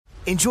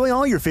Enjoy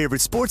all your favorite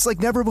sports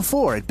like never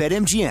before at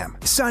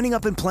BetMGM. Signing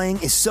up and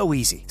playing is so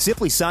easy.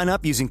 Simply sign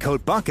up using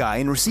code Buckeye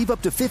and receive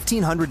up to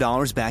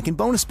 $1,500 back in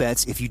bonus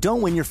bets if you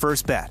don't win your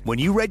first bet. When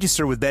you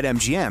register with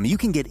BetMGM, you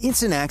can get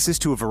instant access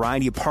to a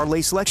variety of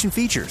parlay selection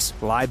features,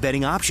 live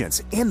betting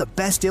options, and the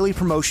best daily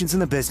promotions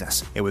in the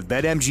business. And with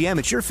BetMGM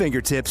at your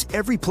fingertips,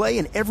 every play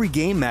and every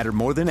game matter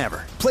more than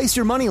ever. Place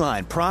your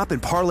moneyline, prop,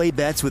 and parlay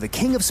bets with the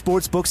king of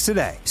sportsbooks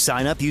today.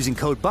 Sign up using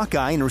code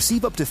Buckeye and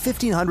receive up to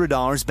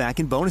 $1,500 back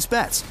in bonus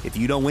bets if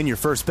you don't win your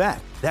first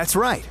bet. That's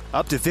right,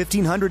 up to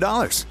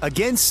 $1,500.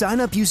 Again, sign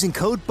up using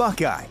code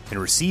Buckeye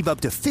and receive up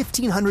to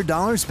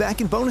 $1,500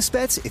 back in bonus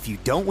bets if you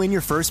don't win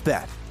your first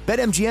bet.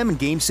 BetMGM and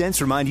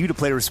GameSense remind you to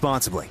play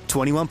responsibly.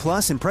 21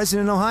 plus and present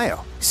in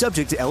Ohio.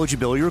 Subject to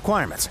eligibility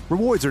requirements.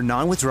 Rewards are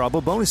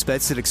non-withdrawable bonus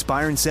bets that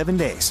expire in 7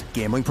 days.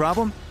 Gambling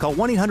problem? Call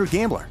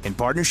 1-800-GAMBLER in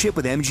partnership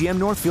with MGM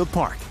Northfield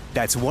Park.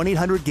 That's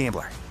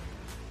 1-800-GAMBLER.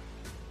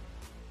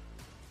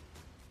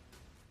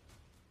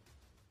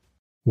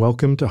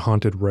 Welcome to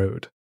Haunted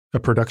Road, a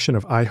production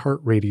of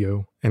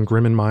iHeartRadio and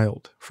Grim &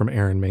 Mild from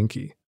Aaron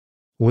Mahnke.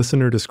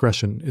 Listener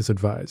discretion is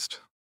advised.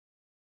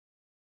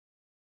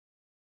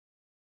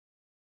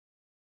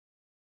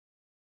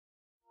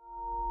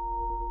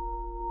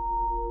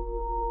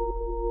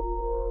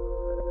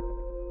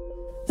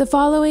 The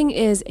following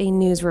is a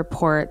news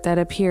report that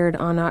appeared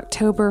on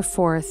October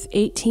 4th,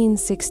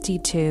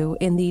 1862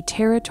 in the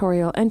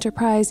Territorial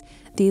Enterprise,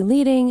 the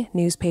leading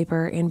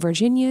newspaper in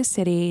Virginia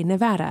City,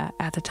 Nevada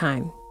at the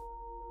time.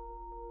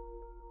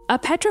 A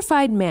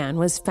petrified man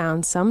was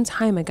found some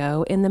time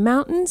ago in the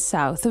mountains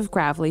south of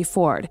Gravelly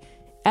Ford.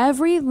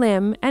 Every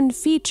limb and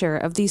feature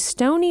of the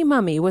stony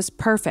mummy was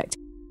perfect,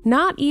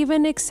 not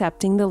even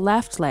excepting the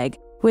left leg,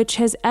 which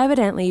has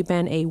evidently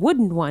been a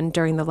wooden one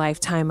during the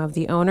lifetime of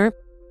the owner,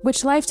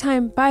 which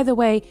lifetime, by the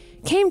way,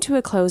 came to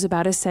a close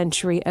about a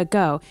century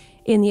ago,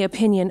 in the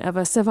opinion of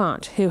a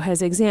savant who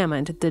has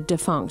examined the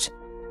defunct.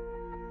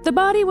 The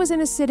body was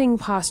in a sitting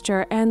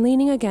posture and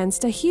leaning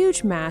against a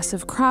huge mass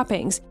of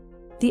croppings.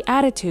 The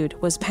attitude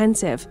was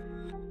pensive.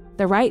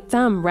 The right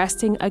thumb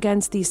resting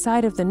against the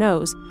side of the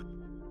nose.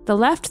 The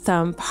left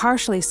thumb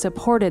partially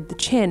supported the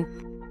chin.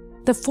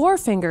 The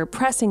forefinger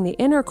pressing the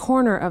inner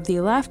corner of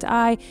the left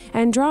eye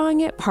and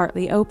drawing it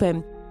partly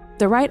open.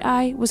 The right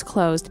eye was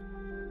closed,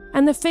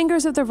 and the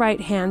fingers of the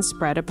right hand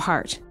spread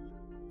apart.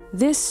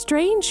 This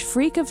strange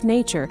freak of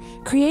nature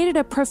created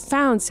a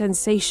profound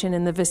sensation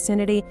in the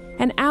vicinity,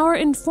 and our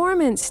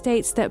informant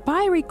states that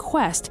by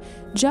request,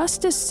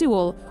 Justice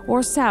Sewell,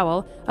 or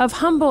Sowell, of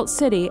Humboldt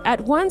City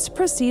at once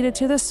proceeded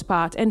to the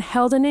spot and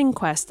held an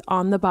inquest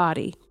on the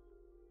body.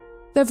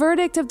 The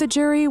verdict of the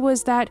jury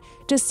was that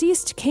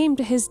deceased came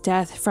to his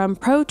death from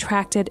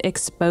protracted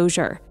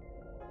exposure.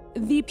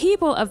 The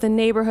people of the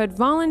neighborhood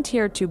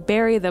volunteered to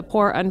bury the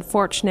poor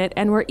unfortunate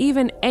and were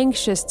even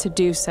anxious to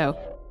do so.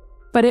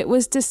 But it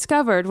was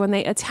discovered when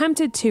they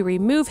attempted to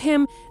remove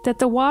him that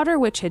the water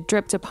which had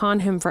dripped upon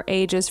him for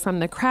ages from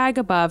the crag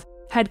above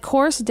had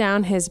coursed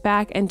down his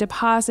back and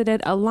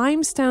deposited a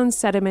limestone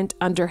sediment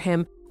under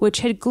him,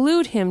 which had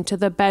glued him to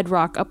the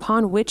bedrock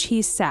upon which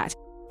he sat,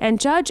 and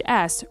Judge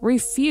S.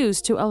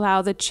 refused to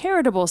allow the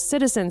charitable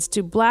citizens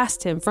to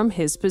blast him from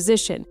his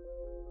position.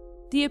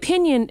 The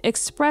opinion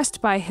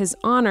expressed by His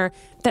Honor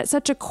that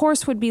such a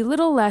course would be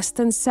little less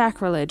than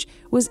sacrilege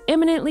was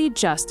eminently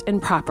just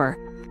and proper.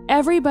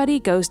 Everybody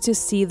goes to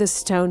see the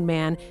stone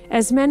man,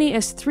 as many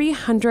as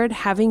 300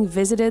 having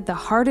visited the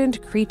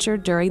hardened creature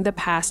during the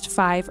past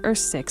 5 or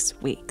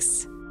 6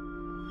 weeks.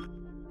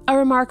 A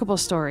remarkable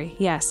story,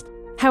 yes.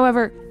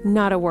 However,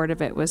 not a word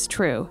of it was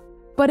true.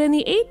 But in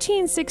the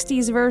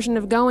 1860s version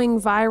of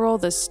going viral,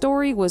 the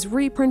story was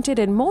reprinted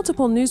in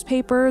multiple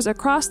newspapers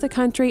across the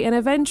country and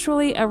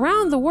eventually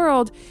around the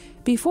world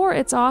before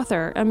its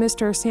author, a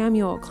Mr.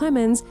 Samuel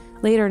Clemens,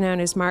 later known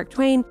as Mark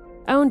Twain,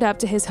 owned up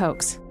to his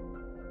hoax.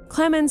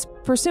 Clemens,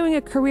 pursuing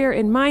a career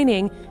in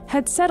mining,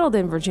 had settled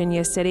in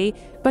Virginia City,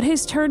 but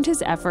has turned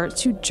his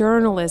efforts to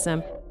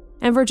journalism,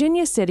 and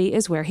Virginia City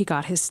is where he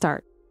got his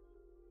start.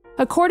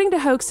 According to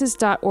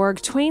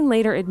hoaxes.org, Twain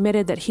later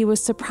admitted that he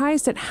was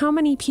surprised at how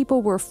many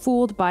people were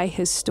fooled by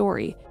his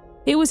story.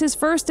 It was his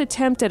first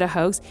attempt at a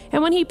hoax,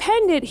 and when he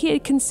penned it, he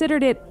had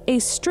considered it a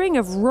string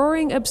of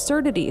roaring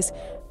absurdities.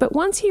 But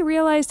once he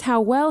realized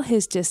how well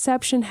his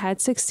deception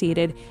had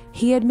succeeded,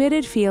 he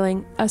admitted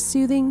feeling a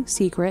soothing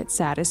secret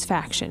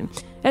satisfaction,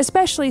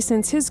 especially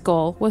since his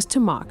goal was to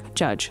mock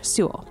Judge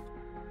Sewell.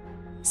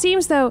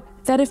 Seems, though,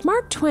 that if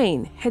Mark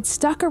Twain had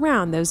stuck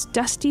around those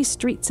dusty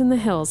streets in the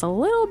hills a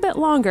little bit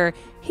longer,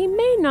 he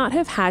may not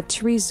have had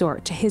to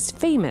resort to his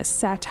famous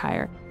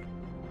satire.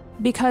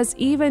 Because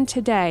even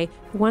today,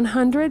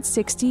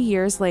 160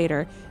 years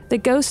later, the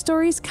ghost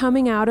stories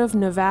coming out of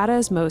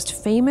Nevada's most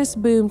famous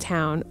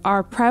boomtown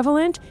are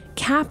prevalent,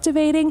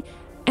 captivating,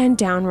 and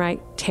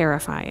downright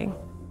terrifying.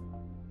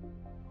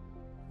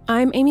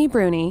 I'm Amy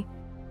Bruni,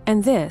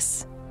 and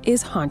this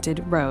is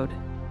Haunted Road.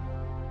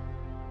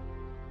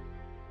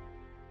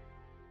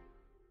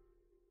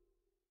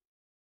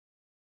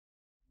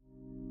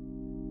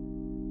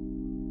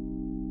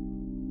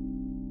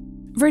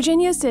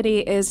 Virginia City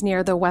is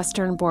near the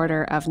western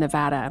border of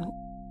Nevada.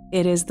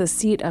 It is the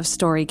seat of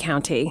Story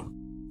County.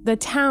 The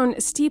town,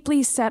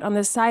 steeply set on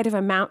the side of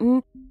a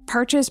mountain,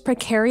 perches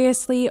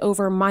precariously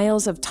over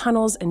miles of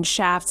tunnels and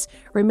shafts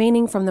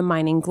remaining from the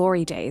mining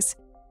glory days.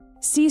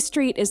 C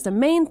Street is the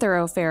main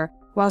thoroughfare,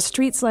 while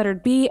streets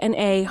lettered B and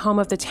A, home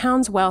of the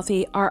town's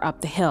wealthy, are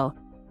up the hill.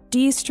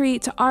 D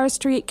Street to R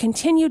Street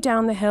continue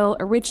down the hill,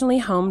 originally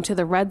home to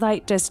the Red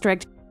Light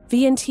District,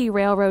 V&T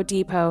Railroad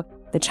Depot,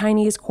 the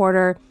Chinese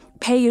Quarter,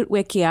 Paiute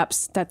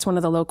Wickiups, that's one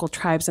of the local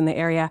tribes in the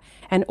area,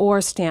 and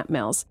ore stamp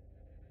mills.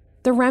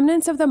 The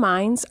remnants of the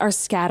mines are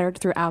scattered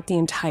throughout the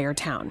entire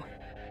town.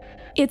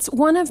 It's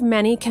one of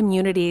many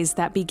communities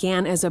that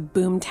began as a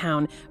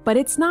boomtown, but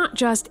it's not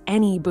just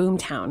any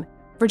boomtown.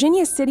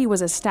 Virginia City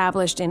was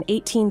established in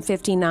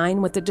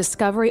 1859 with the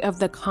discovery of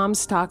the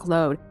Comstock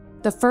Lode,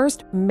 the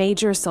first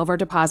major silver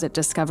deposit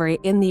discovery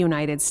in the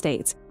United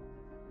States.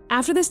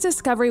 After this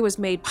discovery was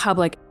made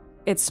public,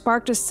 it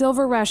sparked a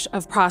silver rush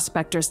of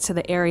prospectors to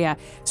the area,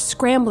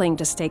 scrambling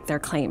to stake their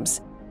claims.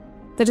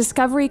 The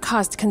discovery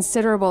caused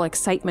considerable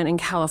excitement in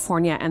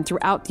California and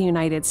throughout the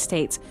United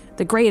States,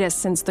 the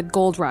greatest since the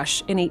gold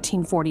rush in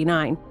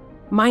 1849.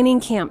 Mining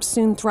camps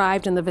soon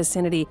thrived in the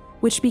vicinity,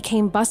 which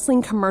became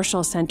bustling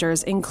commercial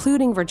centers,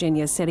 including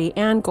Virginia City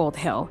and Gold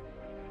Hill.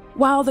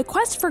 While the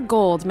quest for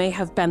gold may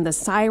have been the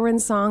siren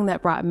song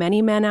that brought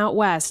many men out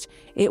west,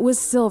 it was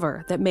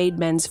silver that made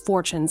men's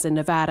fortunes in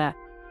Nevada.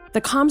 The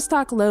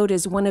Comstock Lode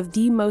is one of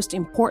the most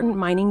important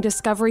mining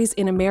discoveries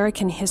in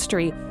American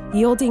history,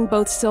 yielding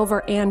both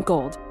silver and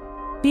gold.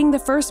 Being the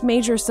first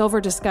major silver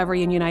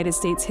discovery in United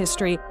States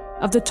history,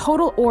 of the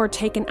total ore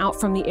taken out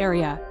from the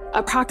area,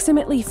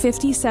 approximately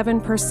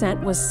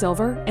 57% was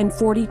silver and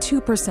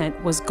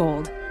 42% was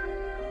gold.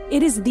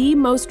 It is the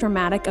most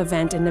dramatic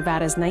event in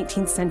Nevada's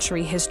 19th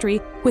century history,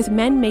 with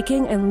men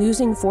making and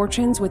losing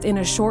fortunes within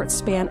a short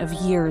span of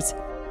years.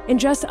 In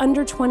just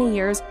under 20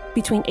 years,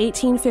 between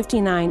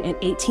 1859 and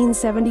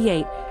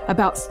 1878,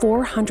 about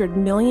 $400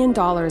 million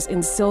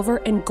in silver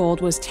and gold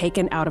was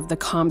taken out of the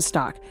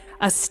Comstock,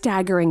 a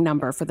staggering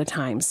number for the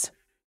times.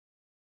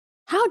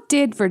 How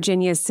did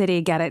Virginia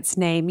City get its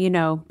name,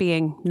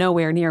 being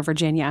nowhere near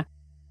Virginia?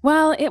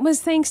 Well, it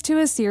was thanks to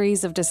a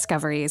series of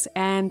discoveries,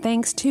 and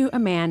thanks to a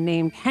man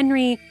named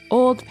Henry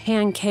Old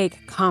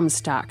Pancake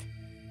Comstock.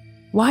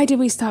 Why did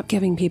we stop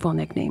giving people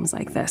nicknames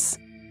like this?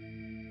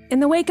 In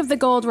the wake of the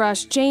gold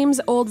rush,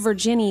 James Old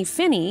Virginie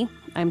Finney,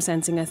 I'm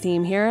sensing a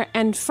theme here,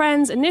 and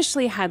friends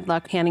initially had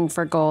luck panning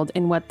for gold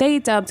in what they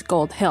dubbed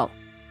Gold Hill.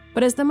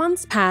 But as the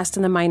months passed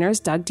and the miners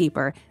dug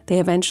deeper, they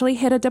eventually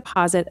hit a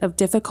deposit of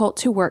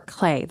difficult-to-work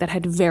clay that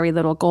had very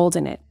little gold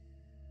in it.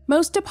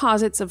 Most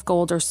deposits of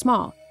gold are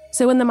small,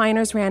 so when the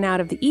miners ran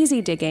out of the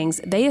easy diggings,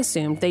 they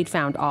assumed they'd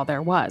found all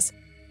there was.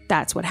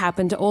 That's what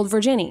happened to Old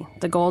Virginie.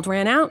 The gold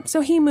ran out,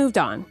 so he moved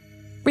on.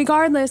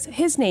 Regardless,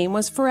 his name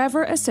was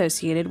forever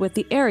associated with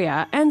the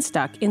area and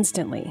stuck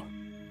instantly.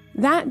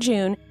 That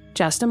June,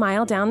 just a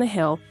mile down the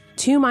hill,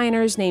 two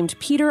miners named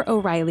Peter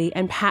O'Reilly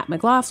and Pat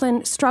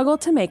McLaughlin struggled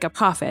to make a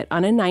profit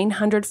on a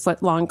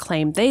 900-foot-long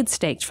claim they'd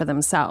staked for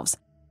themselves.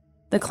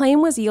 The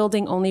claim was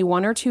yielding only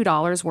 $1 or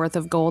 $2 worth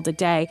of gold a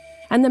day,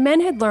 and the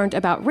men had learned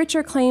about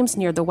richer claims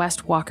near the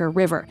West Walker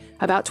River,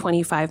 about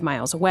 25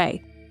 miles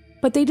away.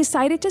 But they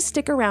decided to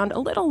stick around a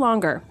little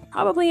longer,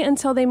 probably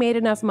until they made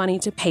enough money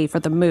to pay for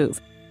the move.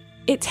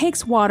 It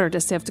takes water to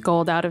sift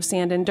gold out of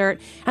sand and dirt,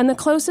 and the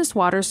closest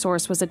water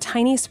source was a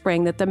tiny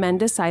spring that the men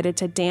decided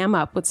to dam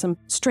up with some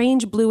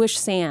strange bluish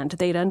sand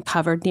they'd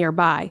uncovered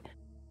nearby.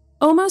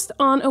 Almost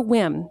on a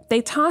whim,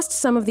 they tossed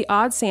some of the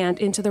odd sand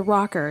into the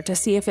rocker to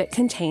see if it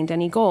contained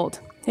any gold.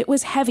 It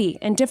was heavy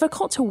and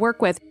difficult to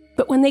work with,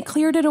 but when they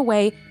cleared it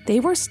away, they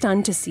were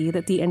stunned to see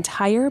that the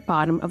entire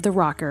bottom of the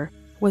rocker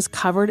was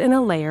covered in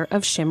a layer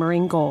of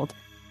shimmering gold.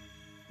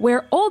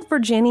 Where Old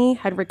Virginie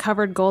had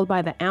recovered gold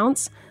by the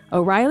ounce,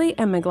 O'Reilly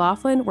and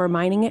McLaughlin were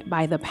mining it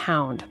by the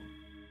pound.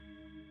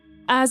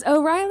 As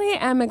O'Reilly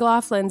and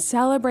McLaughlin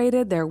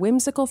celebrated their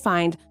whimsical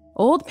find,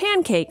 Old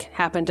Pancake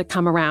happened to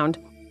come around.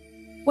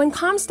 When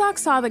Comstock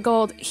saw the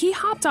gold, he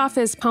hopped off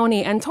his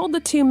pony and told the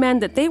two men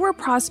that they were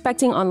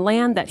prospecting on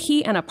land that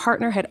he and a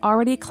partner had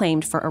already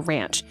claimed for a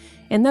ranch.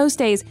 In those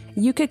days,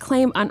 you could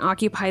claim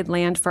unoccupied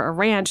land for a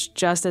ranch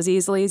just as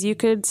easily as you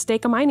could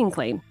stake a mining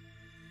claim.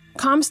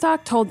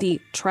 Comstock told the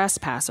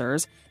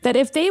trespassers that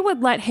if they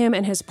would let him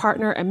and his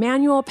partner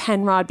Emmanuel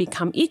Penrod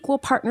become equal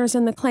partners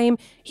in the claim,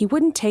 he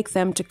wouldn't take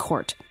them to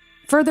court.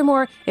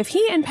 Furthermore, if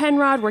he and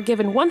Penrod were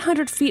given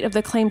 100 feet of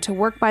the claim to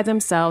work by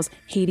themselves,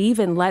 he'd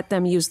even let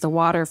them use the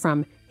water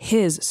from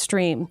his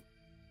stream.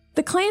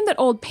 The claim that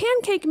Old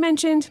Pancake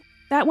mentioned,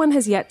 that one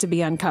has yet to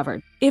be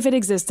uncovered, if it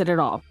existed at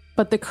all.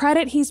 But the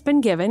credit he's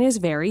been given is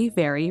very,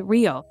 very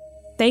real.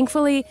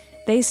 Thankfully,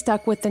 they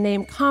stuck with the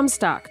name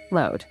Comstock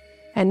Lode,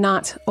 and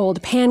not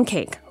Old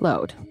Pancake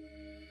Lode.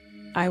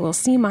 I will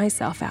see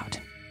myself out.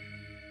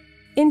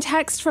 In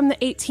text from the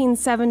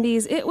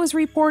 1870s, it was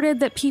reported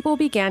that people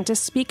began to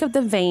speak of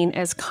the vein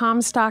as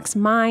Comstock's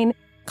Mine,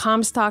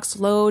 Comstock's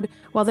Lode,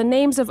 while the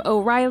names of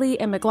O'Reilly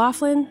and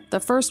McLaughlin, the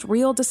first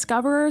real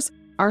discoverers,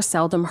 are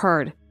seldom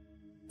heard.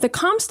 The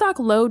Comstock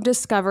lode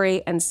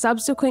discovery and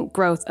subsequent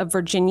growth of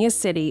Virginia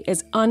City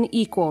is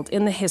unequaled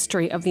in the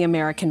history of the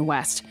American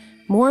West.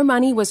 More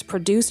money was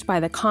produced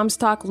by the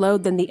Comstock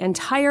lode than the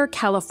entire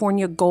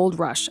California gold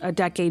rush a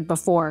decade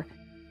before.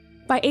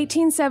 By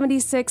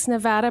 1876,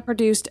 Nevada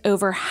produced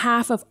over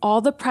half of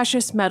all the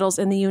precious metals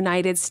in the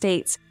United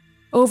States,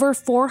 over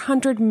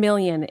 $400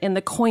 million in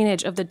the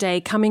coinage of the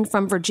day coming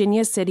from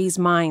Virginia City's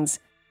mines.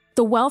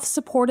 The wealth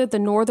supported the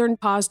Northern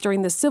cause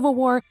during the Civil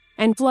War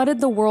and flooded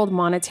the world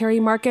monetary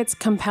markets,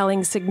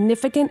 compelling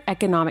significant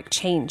economic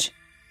change.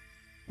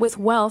 With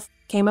wealth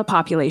came a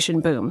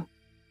population boom.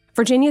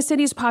 Virginia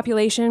City's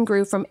population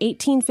grew from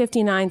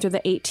 1859 through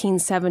the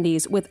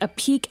 1870s with a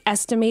peak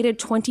estimated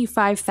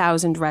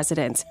 25,000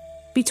 residents.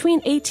 Between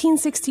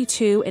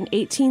 1862 and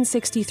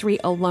 1863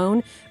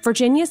 alone,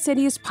 Virginia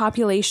City's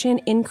population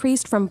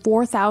increased from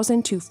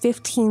 4,000 to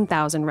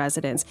 15,000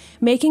 residents,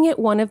 making it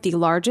one of the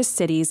largest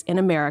cities in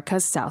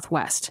America's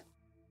Southwest.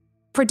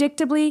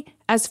 Predictably,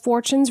 as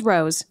fortunes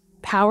rose,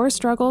 power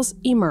struggles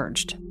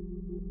emerged.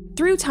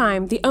 Through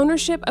time, the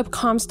ownership of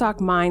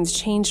Comstock mines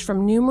changed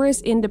from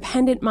numerous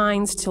independent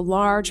mines to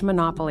large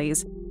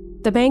monopolies.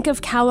 The Bank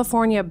of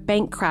California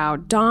bank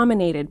crowd,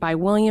 dominated by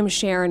William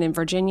Sharon in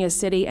Virginia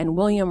City and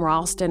William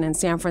Ralston in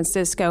San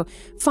Francisco,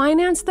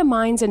 financed the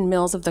mines and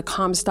mills of the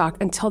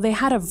Comstock until they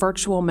had a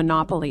virtual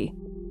monopoly.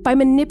 By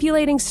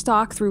manipulating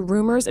stock through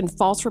rumors and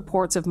false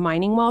reports of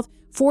mining wealth,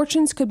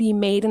 fortunes could be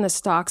made in the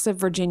stocks of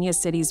Virginia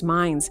City's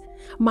mines.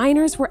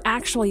 Miners were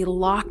actually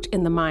locked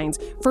in the mines,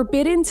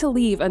 forbidden to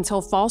leave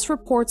until false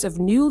reports of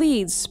new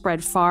leads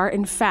spread far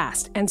and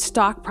fast, and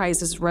stock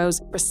prices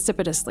rose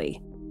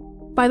precipitously.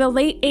 By the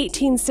late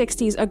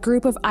 1860s, a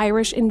group of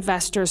Irish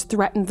investors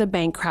threatened the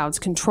bank crowd's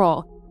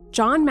control.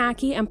 John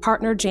Mackey and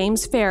partner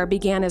James Fair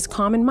began as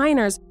common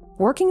miners,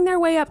 working their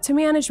way up to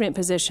management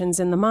positions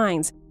in the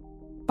mines.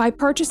 By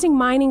purchasing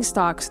mining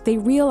stocks, they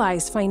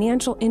realized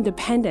financial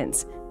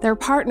independence. Their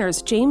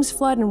partners, James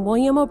Flood and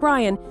William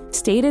O'Brien,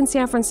 stayed in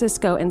San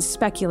Francisco and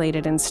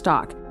speculated in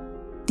stock.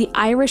 The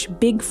Irish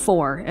Big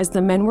Four, as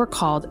the men were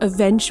called,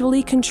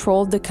 eventually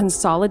controlled the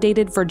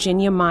consolidated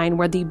Virginia mine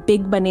where the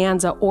Big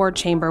Bonanza ore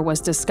chamber was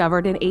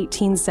discovered in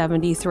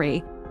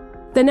 1873.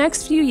 The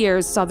next few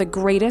years saw the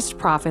greatest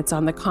profits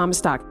on the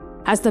Comstock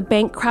as the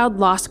bank crowd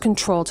lost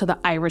control to the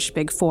Irish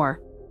Big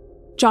Four.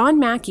 John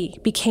Mackey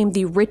became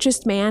the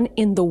richest man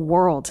in the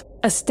world,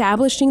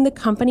 establishing the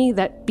company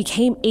that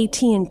became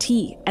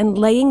AT&T and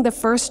laying the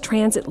first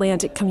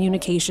transatlantic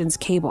communications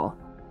cable.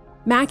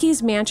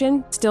 Mackey's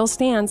mansion still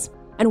stands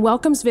and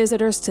welcomes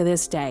visitors to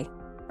this day.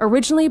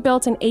 Originally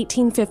built in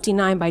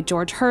 1859 by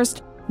George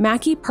Hearst,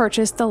 Mackey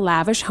purchased the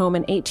lavish home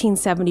in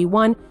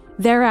 1871.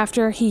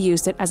 Thereafter, he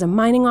used it as a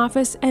mining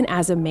office and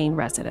as a main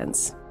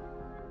residence.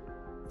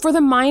 For the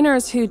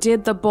miners who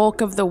did the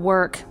bulk of the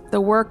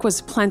work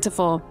was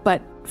plentiful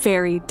but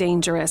very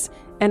dangerous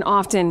and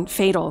often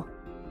fatal.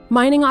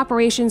 Mining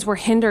operations were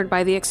hindered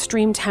by the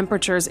extreme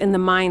temperatures in the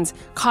mines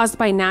caused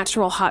by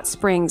natural hot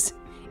springs.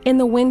 In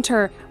the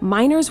winter,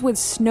 miners would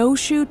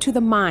snowshoe to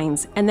the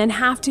mines and then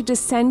have to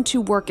descend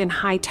to work in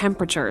high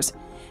temperatures.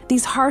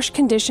 These harsh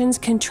conditions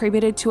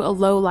contributed to a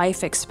low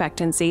life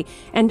expectancy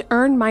and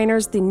earned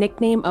miners the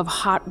nickname of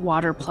hot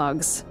water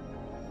plugs.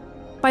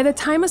 By the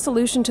time a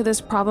solution to this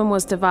problem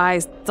was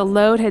devised, the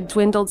load had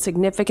dwindled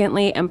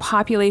significantly and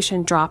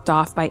population dropped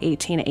off by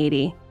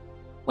 1880.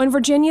 When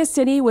Virginia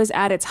City was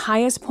at its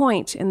highest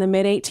point in the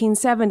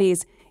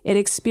mid-1870s, it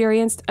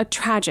experienced a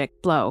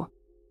tragic blow: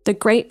 the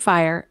Great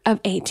Fire of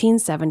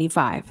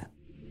 1875.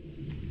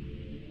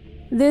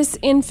 This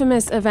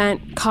infamous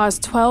event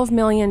caused $12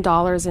 million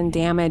in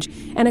damage,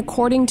 and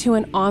according to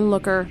an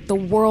onlooker, the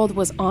world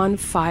was on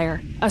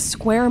fire, a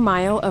square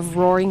mile of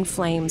roaring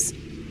flames.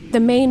 The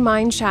main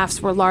mine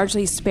shafts were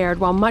largely spared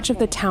while much of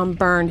the town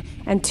burned,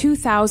 and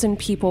 2,000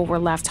 people were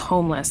left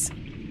homeless.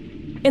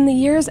 In the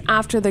years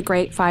after the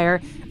Great Fire,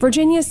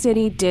 Virginia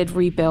City did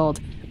rebuild,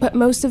 but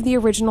most of the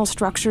original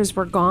structures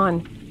were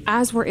gone,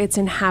 as were its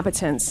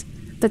inhabitants.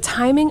 The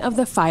timing of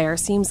the fire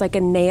seems like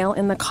a nail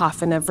in the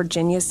coffin of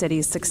Virginia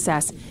City's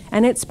success,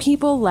 and its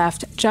people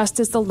left just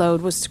as the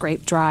load was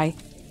scraped dry.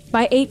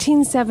 By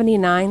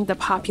 1879, the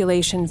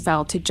population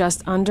fell to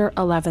just under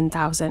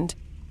 11,000.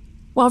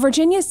 While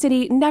Virginia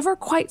City never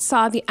quite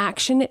saw the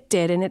action it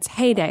did in its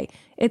heyday,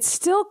 it's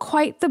still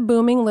quite the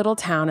booming little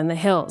town in the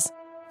hills.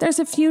 There's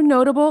a few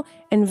notable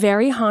and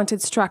very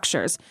haunted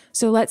structures,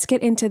 so let's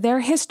get into their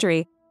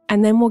history,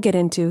 and then we'll get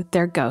into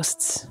their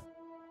ghosts.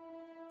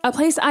 A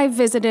place I've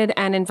visited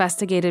and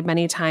investigated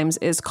many times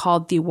is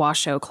called the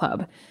Washoe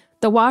Club.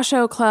 The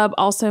Washoe Club,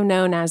 also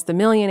known as the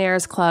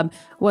Millionaires Club,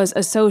 was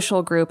a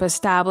social group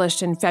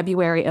established in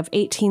February of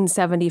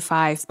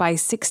 1875 by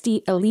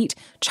 60 elite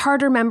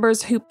charter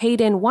members who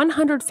paid in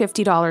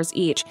 $150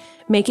 each,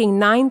 making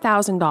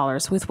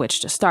 $9,000 with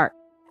which to start,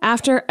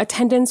 after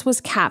attendance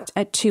was capped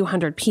at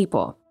 200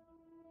 people.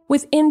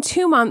 Within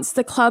 2 months,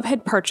 the club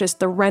had purchased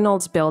the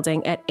Reynolds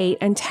Building at 8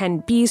 and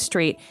 10 B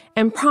Street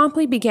and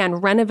promptly began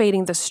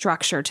renovating the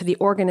structure to the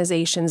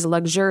organization's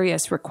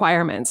luxurious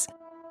requirements.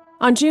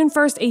 On June 1,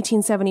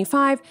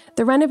 1875,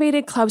 the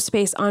renovated club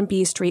space on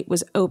B Street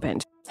was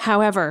opened.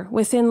 However,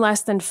 within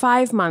less than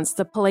 5 months,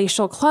 the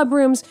palatial club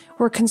rooms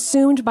were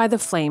consumed by the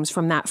flames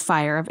from that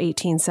fire of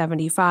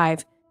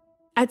 1875.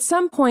 At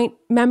some point,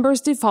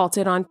 members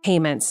defaulted on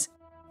payments,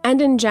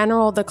 and in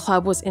general, the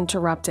club was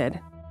interrupted.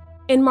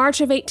 In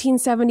March of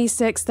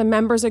 1876, the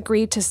members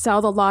agreed to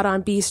sell the lot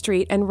on B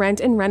Street and rent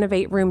and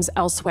renovate rooms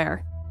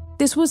elsewhere.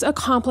 This was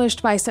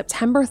accomplished by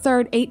September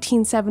 3,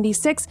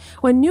 1876,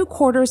 when new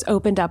quarters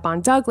opened up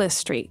on Douglas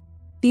Street.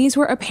 These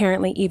were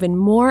apparently even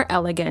more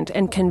elegant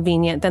and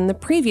convenient than the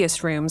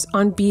previous rooms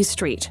on B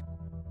Street.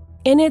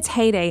 In its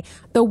heyday,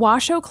 the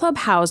Washoe Club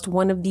housed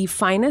one of the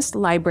finest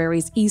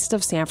libraries east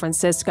of San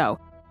Francisco,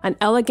 an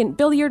elegant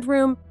billiard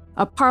room,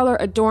 a parlor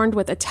adorned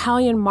with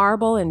Italian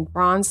marble and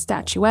bronze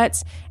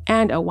statuettes,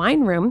 and a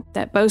wine room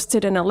that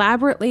boasted an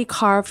elaborately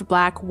carved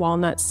black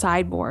walnut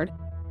sideboard.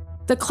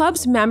 The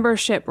club's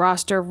membership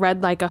roster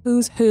read like a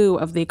who's who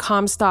of the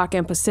Comstock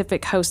and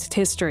Pacific Coast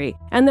history,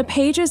 and the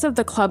pages of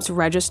the club's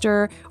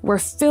register were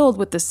filled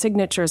with the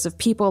signatures of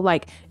people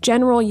like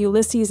General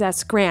Ulysses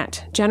S.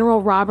 Grant,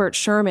 General Robert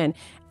Sherman,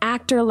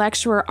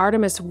 actor-lecturer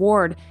Artemus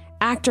Ward,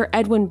 actor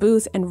Edwin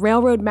Booth, and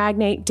railroad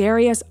magnate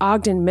Darius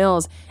Ogden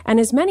Mills, and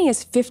as many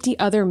as 50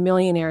 other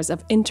millionaires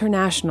of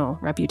international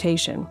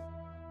reputation.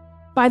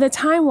 By the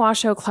time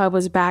Washoe Club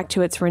was back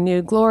to its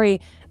renewed glory,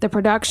 the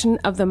production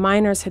of the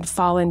miners had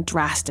fallen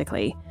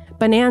drastically.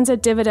 Bonanza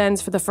dividends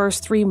for the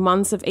first 3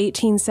 months of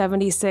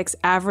 1876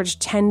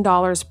 averaged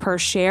 $10 per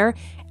share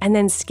and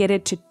then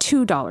skidded to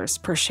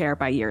 $2 per share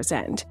by year's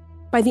end.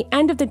 By the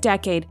end of the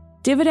decade,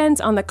 dividends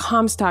on the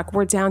Comstock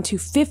were down to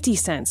 50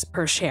 cents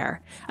per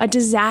share. A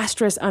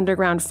disastrous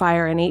underground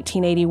fire in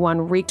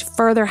 1881 wreaked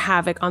further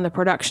havoc on the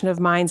production of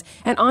mines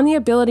and on the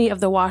ability of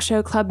the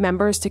Washoe Club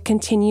members to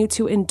continue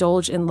to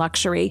indulge in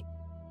luxury.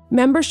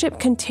 Membership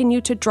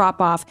continued to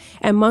drop off,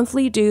 and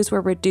monthly dues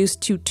were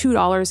reduced to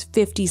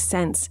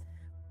 $2.50.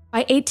 By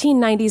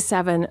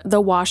 1897,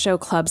 the Washoe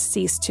Club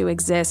ceased to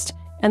exist,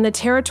 and the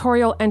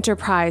Territorial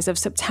Enterprise of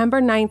September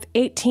 9,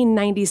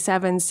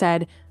 1897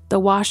 said, "The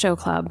Washoe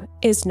Club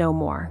is no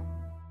more."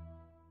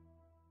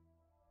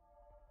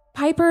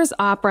 Piper's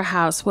Opera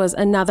House was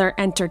another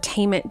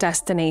entertainment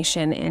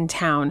destination in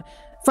town.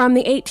 From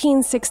the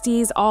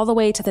 1860s all the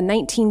way to the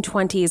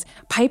 1920s,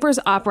 Piper's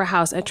Opera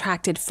House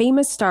attracted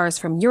famous stars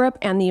from Europe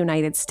and the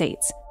United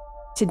States.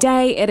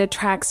 Today, it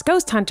attracts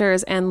ghost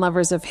hunters and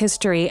lovers of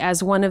history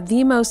as one of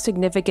the most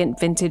significant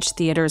vintage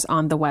theaters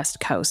on the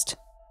West Coast.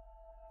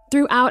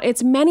 Throughout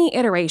its many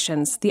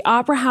iterations, the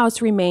Opera House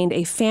remained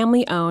a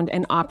family-owned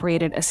and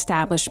operated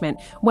establishment,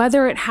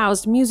 whether it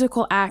housed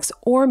musical acts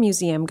or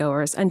museum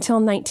goers,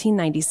 until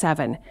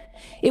 1997.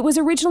 It was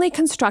originally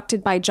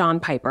constructed by John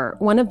Piper,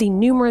 one of the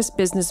numerous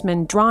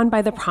businessmen drawn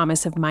by the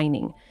promise of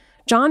mining.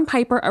 John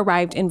Piper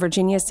arrived in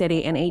Virginia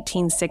City in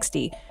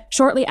 1860.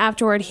 Shortly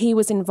afterward, he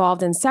was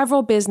involved in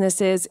several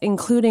businesses,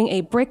 including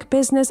a brick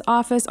business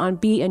office on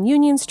B and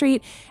Union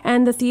Street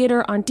and the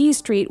theater on D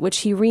Street, which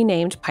he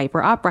renamed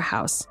Piper Opera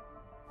House.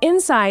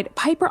 Inside,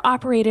 Piper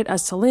operated a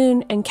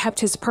saloon and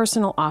kept his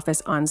personal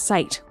office on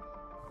site.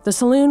 The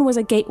saloon was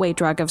a gateway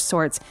drug of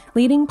sorts,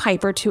 leading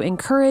Piper to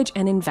encourage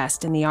and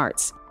invest in the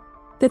arts.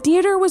 The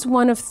theater was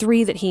one of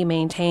 3 that he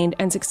maintained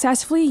and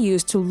successfully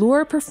used to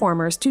lure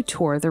performers to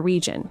tour the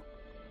region.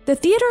 The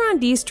theater on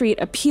D Street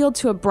appealed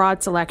to a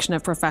broad selection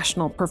of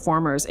professional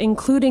performers,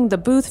 including the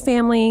Booth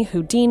family,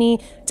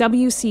 Houdini,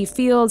 W.C.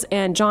 Fields,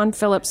 and John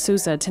Philip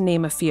Sousa, to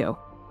name a few.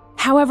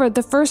 However,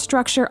 the first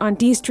structure on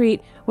D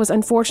Street was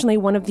unfortunately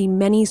one of the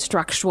many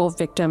structural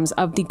victims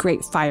of the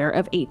Great Fire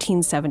of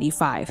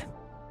 1875.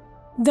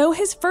 Though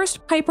his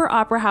first Piper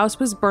Opera House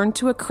was burned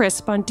to a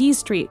crisp on D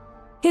Street,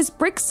 his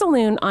brick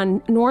saloon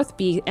on North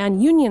B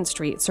and Union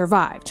Street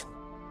survived.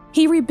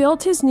 He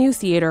rebuilt his new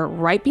theater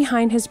right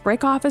behind his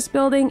brick office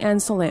building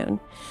and saloon.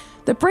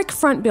 The brick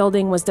front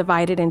building was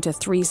divided into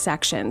 3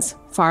 sections.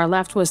 Far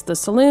left was the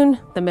saloon,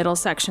 the middle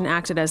section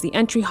acted as the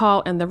entry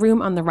hall, and the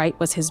room on the right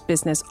was his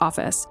business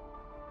office.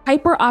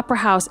 Piper Opera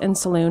House and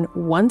Saloon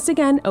once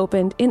again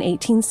opened in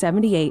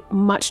 1878,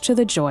 much to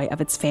the joy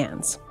of its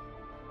fans.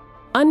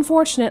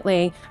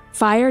 Unfortunately,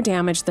 fire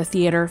damaged the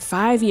theater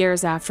 5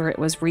 years after it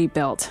was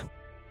rebuilt.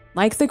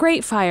 Like the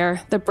Great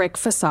Fire, the brick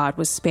facade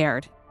was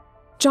spared.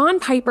 John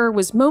Piper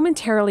was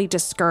momentarily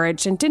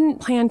discouraged and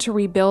didn't plan to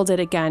rebuild it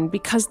again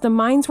because the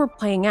mines were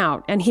playing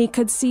out and he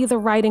could see the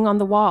writing on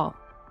the wall.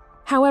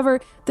 However,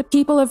 the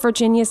people of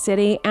Virginia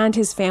City and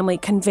his family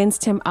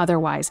convinced him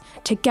otherwise,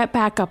 to get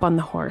back up on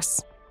the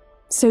horse.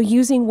 So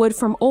using wood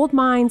from old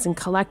mines and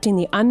collecting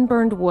the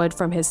unburned wood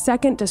from his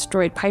second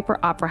destroyed Piper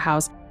Opera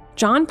House,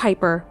 John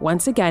Piper,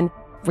 once again,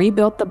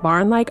 rebuilt the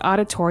barn-like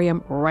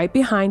auditorium right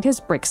behind his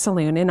brick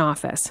saloon and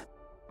office.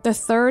 The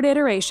third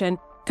iteration,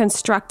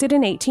 constructed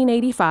in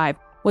 1885,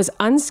 was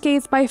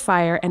unscathed by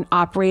fire and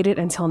operated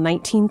until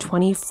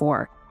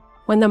 1924,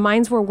 when the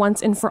mines were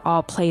once and for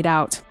all played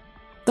out.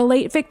 The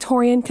late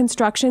Victorian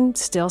construction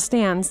still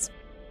stands.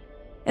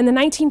 In the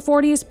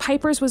 1940s,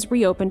 Piper's was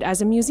reopened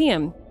as a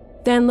museum.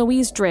 Then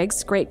Louise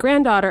Driggs,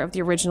 great-granddaughter of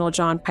the original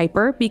John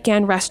Piper,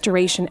 began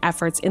restoration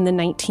efforts in the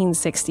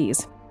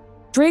 1960s.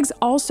 Driggs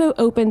also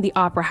opened the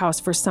Opera House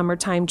for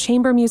summertime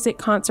chamber music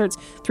concerts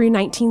through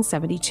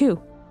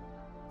 1972.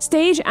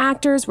 Stage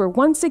actors were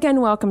once again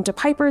welcomed to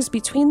Piper's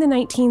between the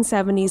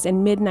 1970s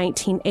and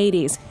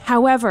mid-1980s.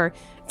 However,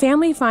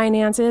 family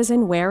finances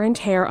and wear and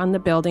tear on the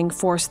building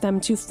forced them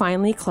to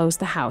finally close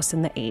the house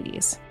in the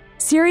 80s.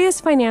 Serious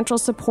financial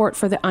support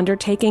for the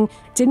undertaking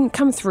didn't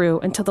come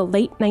through until the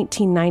late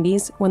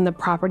 1990s when the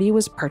property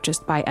was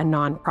purchased by a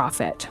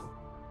nonprofit.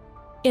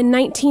 In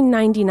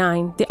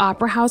 1999, the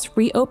Opera House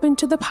reopened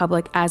to the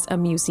public as a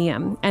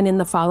museum, and in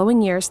the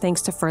following years,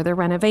 thanks to further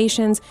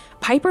renovations,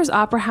 Piper's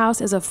Opera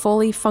House is a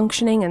fully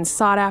functioning and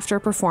sought-after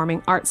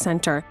performing arts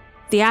center.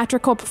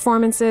 Theatrical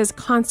performances,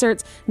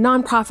 concerts,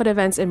 nonprofit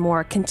events, and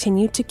more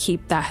continue to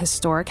keep that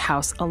historic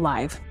house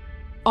alive.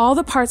 All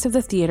the parts of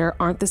the theater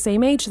aren't the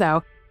same age,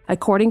 though.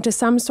 According to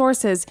some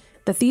sources,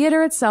 the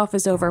theater itself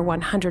is over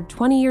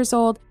 120 years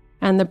old,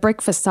 and the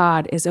brick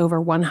facade is over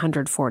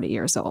 140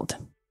 years old.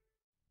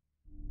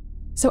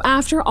 So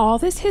after all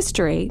this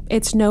history,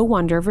 it's no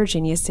wonder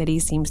Virginia City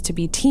seems to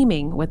be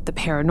teeming with the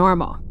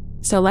paranormal.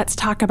 So let's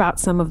talk about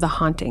some of the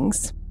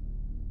hauntings.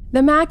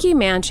 The Mackey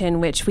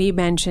Mansion, which we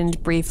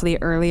mentioned briefly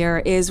earlier,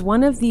 is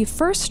one of the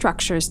first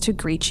structures to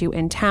greet you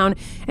in town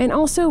and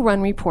also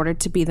one reported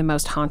to be the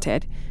most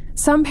haunted.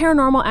 Some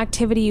paranormal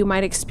activity you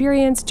might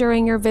experience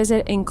during your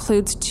visit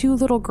includes 2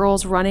 little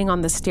girls running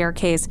on the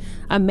staircase,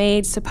 a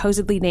maid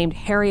supposedly named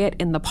Harriet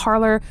in the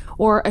parlor,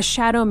 or a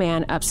shadow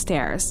man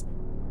upstairs.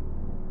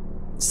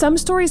 Some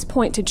stories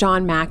point to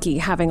John Mackey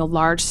having a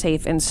large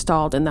safe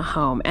installed in the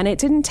home, and it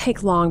didn't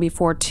take long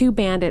before 2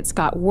 bandits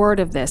got word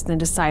of this and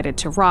decided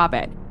to rob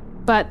it.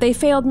 But they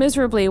failed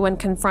miserably when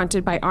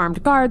confronted by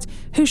armed guards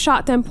who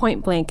shot them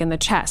point blank in the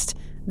chest.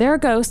 Their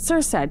ghosts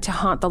are said to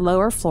haunt the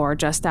lower floor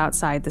just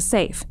outside the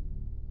safe.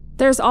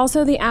 There's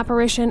also the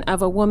apparition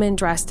of a woman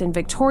dressed in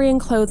Victorian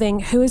clothing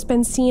who has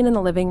been seen in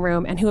the living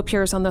room and who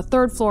appears on the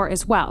 3rd floor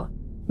as well.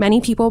 Many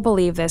people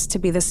believe this to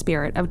be the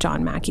spirit of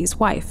John Mackey's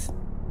wife.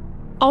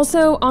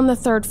 Also on the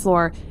 3rd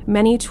floor,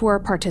 many tour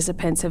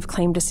participants have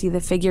claimed to see the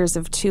figures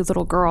of 2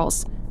 little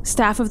girls.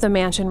 Staff of the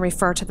mansion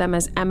refer to them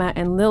as Emma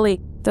and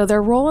Lily, though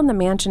their role in the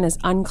mansion is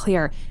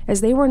unclear,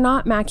 as they were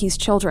not Mackey's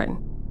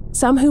children.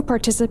 Some who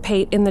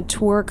participate in the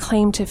tour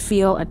claim to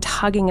feel a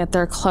tugging at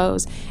their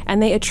clothes,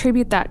 and they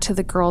attribute that to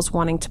the girls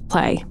wanting to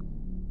play.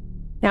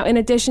 Now, in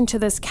addition to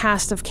this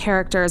cast of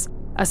characters,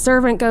 a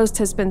servant ghost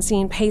has been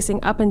seen pacing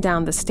up and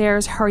down the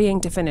stairs,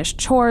 hurrying to finish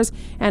chores,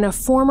 and a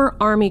former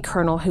army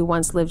colonel who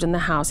once lived in the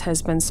house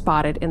has been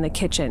spotted in the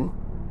kitchen.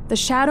 The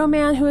shadow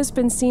man who has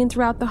been seen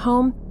throughout the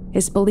home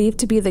is believed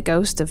to be the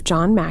ghost of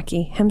John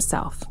Mackey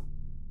himself.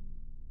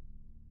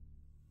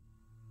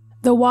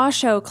 The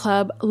Washoe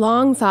Club,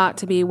 long thought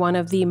to be one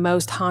of the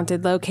most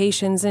haunted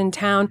locations in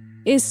town,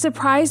 is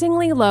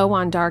surprisingly low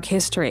on dark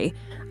history.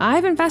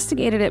 I've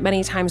investigated it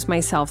many times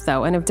myself,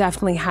 though, and have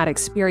definitely had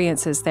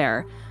experiences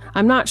there.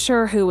 I'm not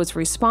sure who was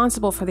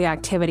responsible for the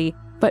activity,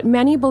 but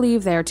many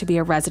believe there to be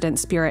a resident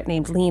spirit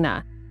named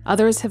Lena.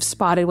 Others have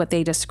spotted what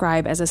they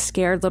describe as a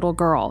scared little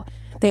girl.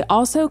 They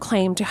also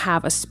claim to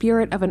have a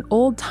spirit of an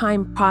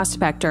old-time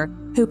prospector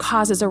who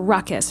causes a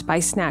ruckus by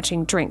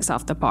snatching drinks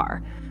off the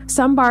bar.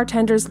 Some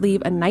bartenders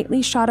leave a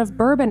nightly shot of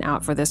bourbon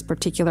out for this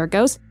particular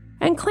ghost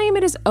and claim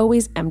it is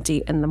always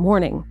empty in the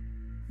morning.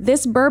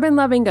 This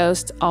bourbon-loving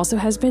ghost also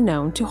has been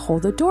known to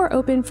hold the door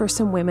open for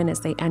some women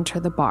as they enter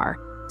the bar.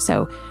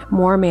 So,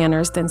 more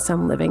manners than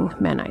some living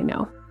men I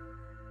know.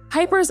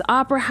 Piper's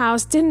Opera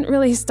House didn't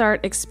really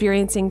start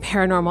experiencing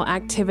paranormal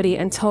activity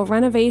until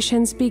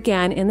renovations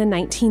began in the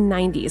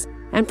 1990s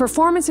and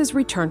performances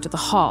returned to the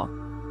hall.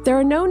 There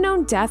are no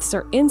known deaths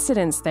or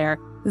incidents there,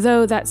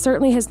 though that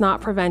certainly has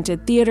not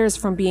prevented theaters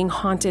from being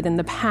haunted in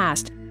the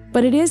past,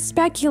 but it is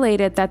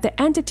speculated that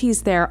the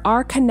entities there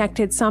are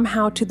connected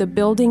somehow to the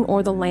building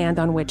or the land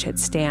on which it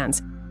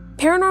stands.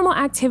 Paranormal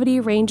activity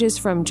ranges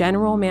from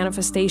general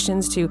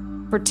manifestations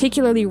to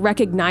particularly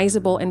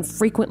recognizable and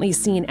frequently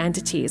seen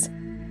entities.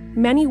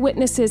 Many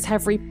witnesses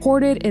have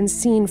reported and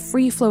seen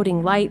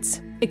free-floating lights,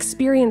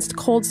 experienced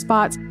cold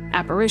spots,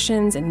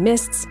 apparitions, and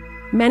mists.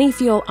 Many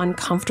feel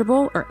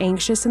uncomfortable or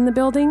anxious in the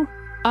building.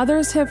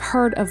 Others have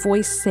heard a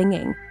voice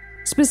singing.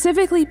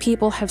 Specifically,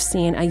 people have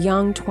seen a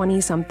young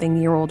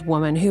 20-something-year-old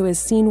woman who is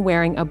seen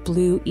wearing a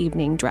blue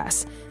evening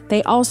dress.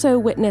 They also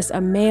witness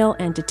a male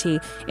entity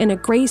in a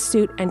gray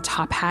suit and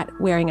top hat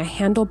wearing a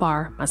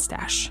handlebar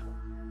mustache.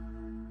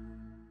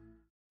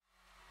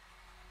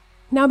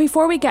 Now,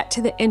 before we get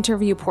to the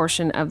interview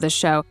portion of the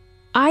show,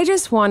 I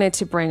just wanted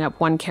to bring up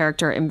one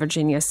character in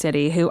Virginia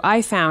City who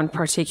I found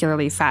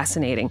particularly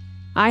fascinating.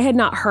 I had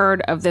not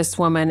heard of this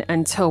woman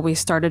until we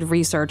started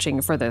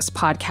researching for this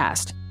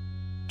podcast.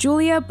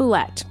 Julia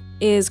Bulette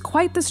is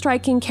quite the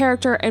striking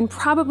character and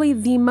probably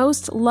the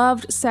most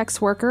loved sex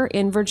worker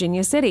in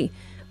Virginia City,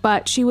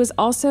 but she was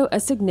also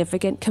a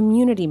significant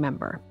community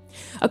member.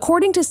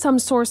 According to some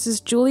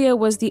sources, Julia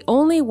was the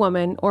only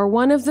woman, or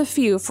one of the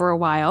few for a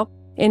while,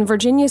 in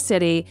Virginia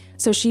City,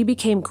 so she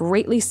became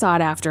greatly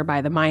sought after by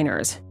the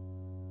miners.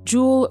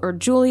 Jewel, or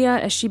Julia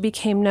as she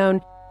became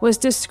known, was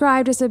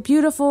described as a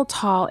beautiful,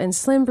 tall, and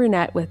slim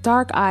brunette with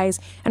dark eyes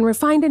and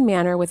refined in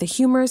manner with a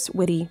humorous,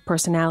 witty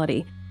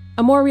personality.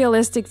 A more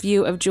realistic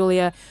view of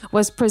Julia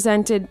was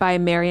presented by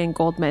Marian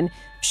Goldman.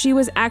 She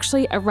was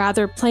actually a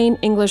rather plain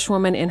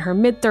Englishwoman in her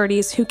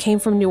mid-30s who came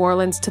from New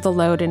Orleans to the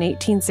Lode in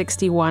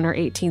 1861 or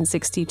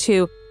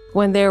 1862,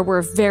 when there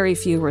were very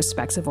few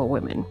respectable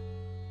women.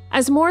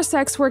 As more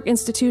sex work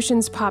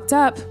institutions popped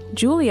up,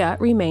 Julia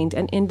remained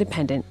an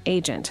independent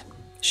agent.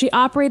 She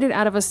operated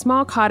out of a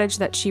small cottage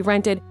that she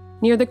rented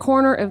near the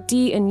corner of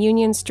D and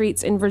Union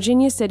Streets in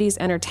Virginia City's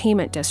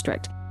entertainment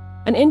district.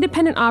 An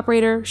independent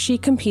operator, she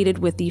competed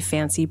with the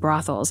fancy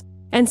brothels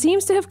and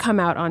seems to have come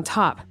out on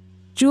top.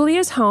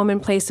 Julia's home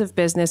and place of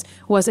business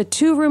was a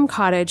 2-room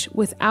cottage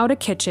without a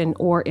kitchen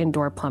or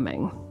indoor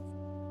plumbing.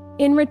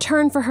 In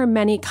return for her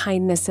many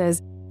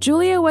kindnesses,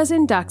 Julia was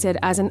inducted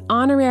as an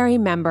honorary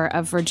member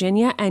of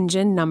Virginia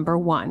Engine No.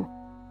 1.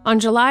 On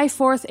July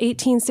 4,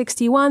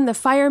 1861, the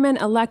firemen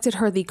elected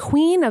her the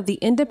Queen of the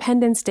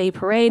Independence Day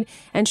Parade,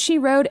 and she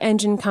rode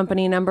Engine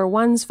Company No.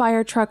 1's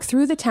fire truck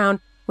through the town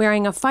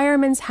wearing a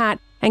fireman's hat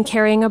and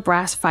carrying a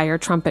brass fire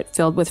trumpet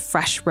filled with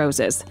fresh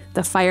roses,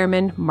 the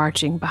firemen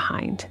marching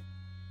behind.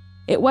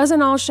 It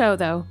wasn't all show,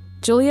 though.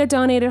 Julia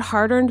donated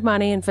hard-earned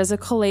money and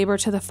physical labor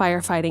to the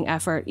firefighting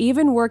effort,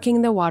 even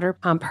working the water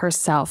pump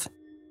herself.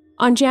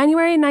 On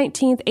January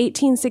 19,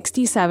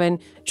 1867,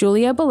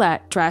 Julia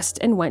Bulette dressed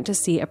and went to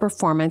see a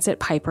performance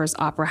at Piper's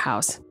Opera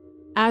House.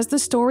 As the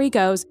story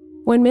goes,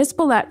 when Miss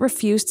Bulette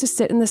refused to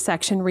sit in the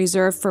section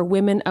reserved for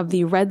women of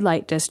the red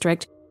light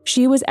district,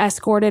 she was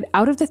escorted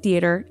out of the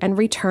theater and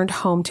returned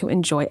home to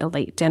enjoy a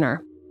late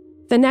dinner.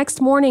 The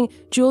next morning,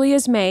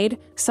 Julia's maid,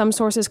 some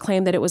sources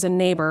claim that it was a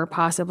neighbor,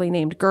 possibly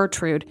named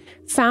Gertrude,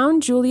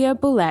 found Julia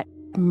Bulette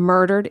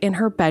murdered in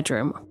her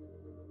bedroom.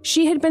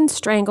 She had been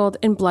strangled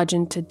and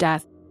bludgeoned to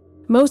death.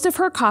 Most of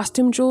her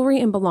costume jewelry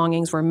and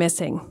belongings were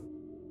missing.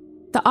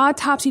 The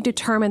autopsy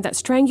determined that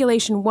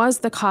strangulation was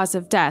the cause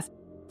of death,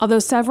 although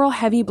several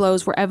heavy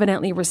blows were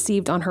evidently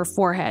received on her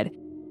forehead.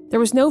 There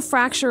was no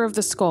fracture of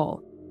the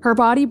skull. Her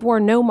body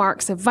bore no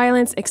marks of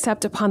violence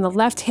except upon the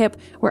left hip,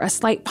 where a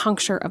slight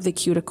puncture of the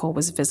cuticle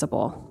was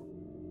visible.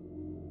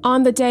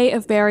 On the day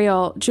of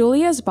burial,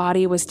 Julia's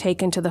body was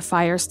taken to the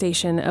fire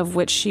station of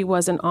which she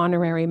was an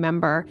honorary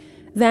member.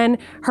 Then,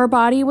 her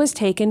body was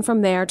taken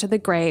from there to the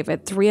grave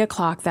at 3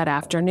 o'clock that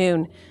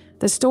afternoon.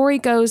 The story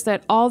goes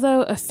that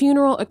although a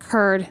funeral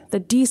occurred, the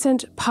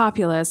decent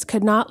populace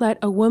could not let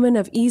a woman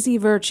of easy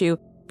virtue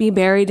be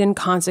buried in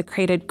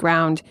consecrated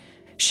ground.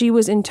 She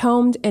was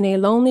entombed in a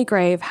lonely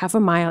grave half a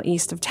mile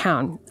east of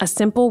town. A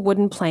simple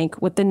wooden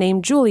plank with the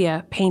name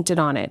Julia painted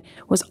on it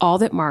was all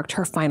that marked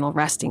her final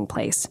resting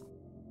place.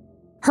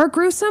 Her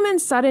gruesome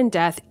and sudden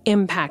death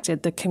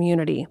impacted the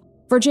community.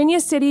 Virginia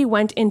City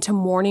went into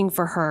mourning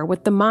for her,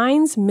 with the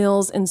mines,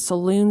 mills, and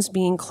saloons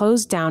being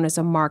closed down as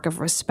a mark of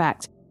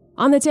respect.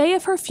 On the day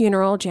of her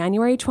funeral,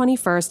 January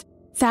 21st,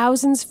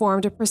 thousands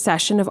formed a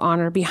procession of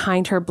honor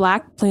behind her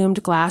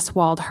black-plumed,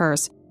 glass-walled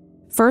hearse.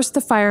 First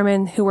the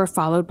firemen, who were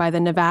followed by the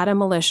Nevada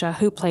militia,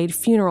 who played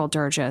funeral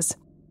dirges.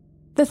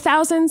 The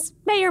thousands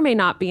may or may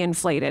not be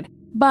inflated,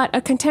 but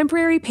a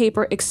contemporary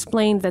paper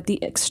explained that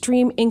the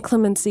extreme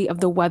inclemency of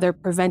the weather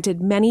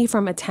prevented many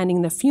from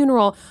attending the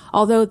funeral,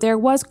 although there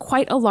was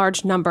quite a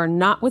large number,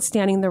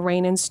 notwithstanding the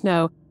rain and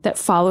snow, that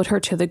followed her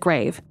to the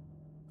grave.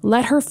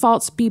 Let her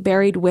faults be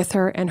buried with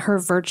her and her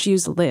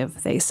virtues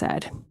live, they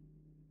said.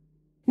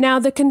 Now,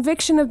 the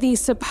conviction of the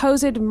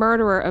supposed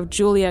murderer of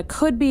Julia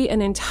could be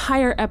an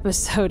entire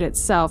episode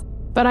itself,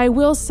 but I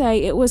will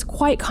say it was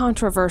quite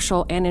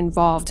controversial and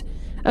involved.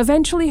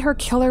 Eventually, her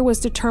killer was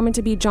determined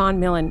to be John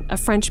Millen, a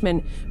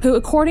Frenchman, who,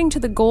 according to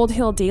the Gold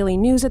Hill Daily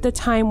News at the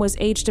time, was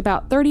aged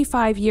about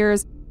 35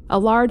 years, a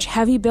large,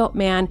 heavy-built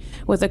man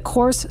with a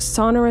coarse,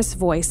 sonorous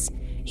voice.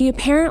 He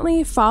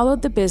apparently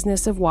followed the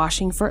business of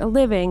washing for a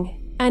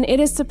living, and it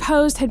is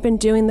supposed had been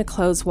doing the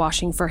clothes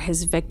washing for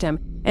his victim,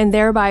 and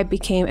thereby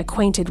became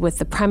acquainted with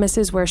the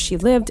premises where she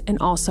lived and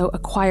also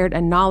acquired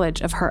a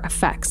knowledge of her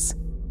effects.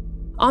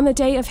 On the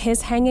day of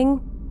his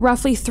hanging,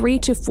 roughly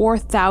 3,000 to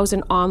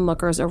 4,000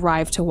 onlookers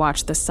arrived to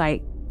watch the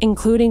sight,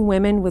 including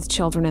women with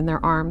children in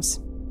their arms.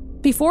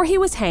 Before he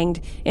was hanged,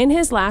 in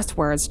his last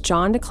words,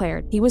 John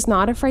declared he was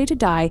not afraid to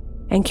die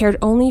and cared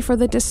only for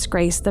the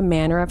disgrace the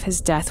manner of his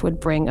death would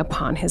bring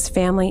upon his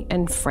family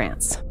and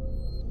France.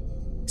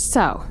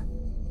 So,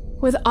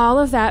 with all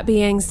of that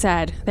being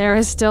said, there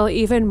is still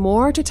even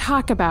more to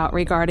talk about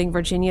regarding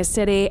Virginia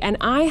City, and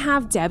I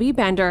have Debbie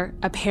Bender,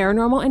 a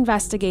paranormal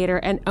investigator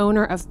and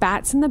owner of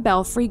Bats in the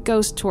Belfry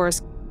Ghost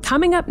Tours,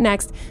 coming up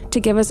next to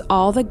give us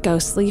all the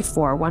ghostly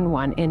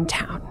 411 in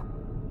town.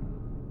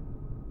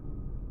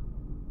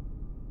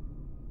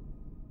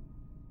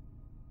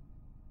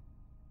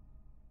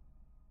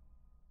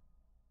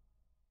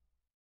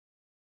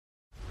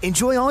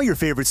 Enjoy all your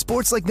favorite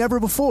sports like never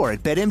before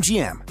at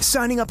BetMGM.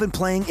 Signing up and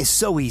playing is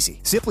so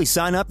easy. Simply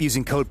sign up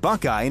using code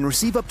Buckeye and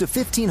receive up to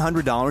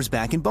 $1,500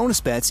 back in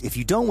bonus bets if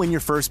you don't win your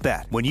first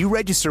bet. When you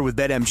register with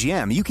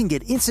BetMGM, you can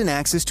get instant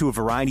access to a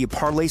variety of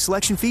parlay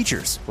selection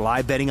features,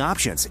 live betting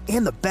options,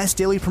 and the best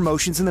daily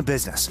promotions in the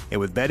business.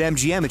 And with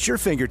BetMGM at your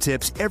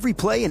fingertips, every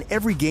play and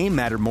every game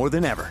matter more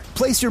than ever.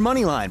 Place your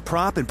moneyline,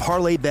 prop, and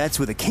parlay bets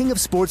with the king of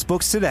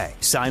sportsbooks today.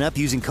 Sign up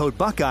using code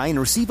Buckeye and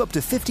receive up to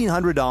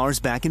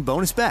 $1,500 back in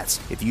bonus bets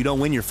if you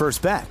don't win your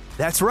first bet.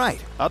 That's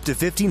right, up to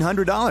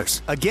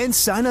 $1,500. Again,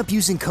 sign up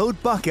using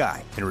code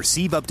Buckeye and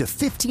receive up to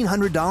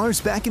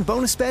 $1,500 back in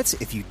bonus bets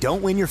if you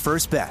don't win your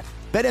first bet.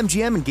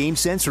 BetMGM and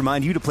GameSense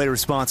remind you to play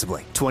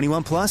responsibly.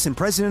 21 plus and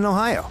present in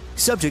Ohio.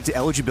 Subject to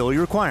eligibility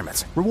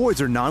requirements.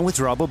 Rewards are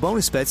non-withdrawable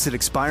bonus bets that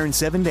expire in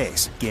 7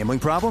 days. Gambling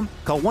problem?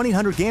 Call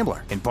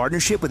 1-800-GAMBLER in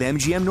partnership with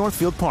MGM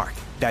Northfield Park.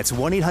 That's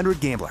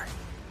 1-800-GAMBLER.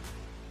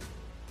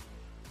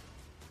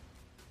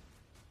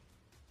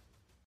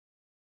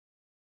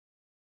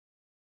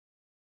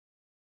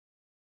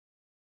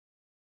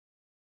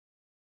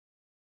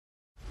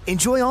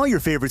 Enjoy all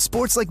your favorite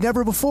sports like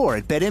never before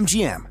at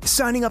BetMGM.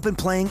 Signing up and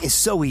playing is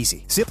so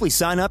easy. Simply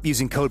sign up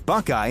using code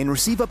Buckeye and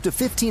receive up to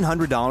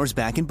 $1,500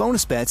 back in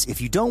bonus bets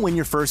if you don't win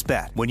your first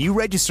bet. When you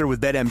register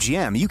with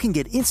BetMGM, you can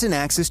get instant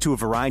access to a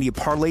variety of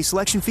parlay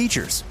selection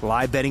features,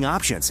 live betting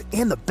options,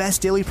 and the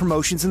best daily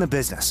promotions in the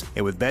business.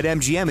 And with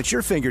BetMGM at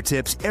your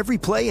fingertips, every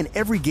play and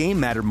every game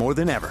matter more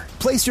than ever.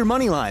 Place your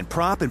moneyline,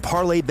 prop, and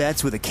parlay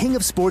bets with the king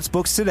of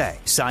sportsbooks today.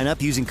 Sign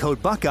up using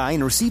code Buckeye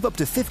and receive up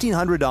to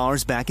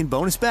 $1,500 back in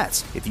bonus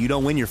bets if you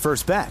don't win your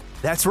first bet.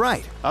 That's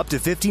right, up to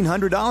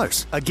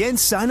 $1,500. Again,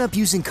 sign up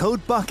using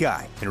code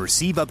Buckeye and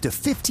receive up to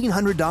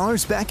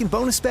 $1,500 back in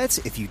bonus bets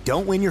if you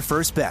don't win your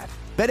first bet.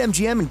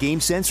 BetMGM and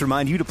GameSense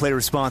remind you to play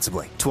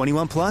responsibly.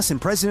 21 plus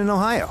and present in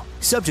Ohio.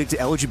 Subject to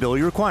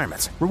eligibility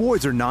requirements.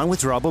 Rewards are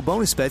non-withdrawable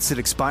bonus bets that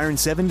expire in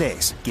 7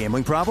 days.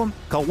 Gambling problem?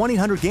 Call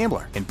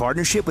 1-800-GAMBLER in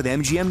partnership with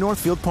MGM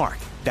Northfield Park.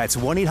 That's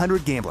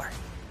 1-800-GAMBLER.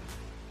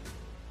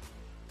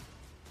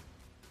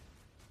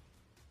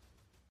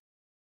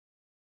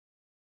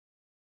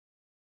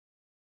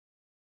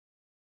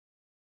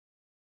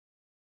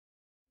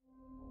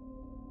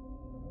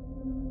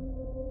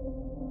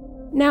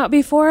 Now,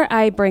 before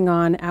I bring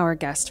on our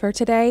guest for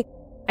today,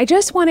 I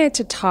just wanted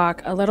to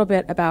talk a little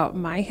bit about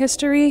my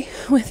history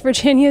with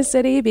Virginia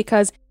City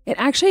because it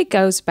actually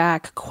goes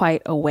back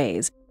quite a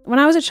ways. When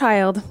I was a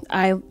child,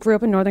 I grew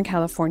up in Northern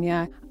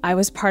California. I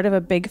was part of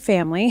a big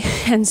family,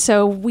 and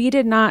so we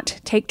did not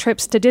take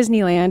trips to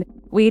Disneyland.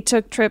 We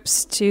took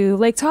trips to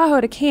Lake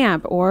Tahoe to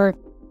camp, or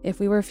if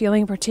we were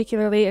feeling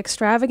particularly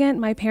extravagant,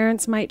 my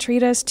parents might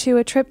treat us to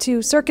a trip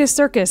to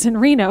Circus in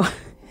Reno.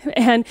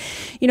 And,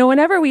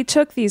 whenever we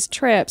took these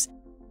trips,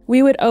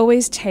 we would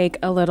always take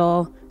a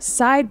little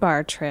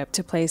sidebar trip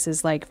to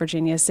places like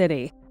Virginia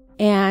City.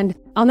 And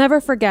I'll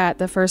never forget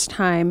the first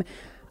time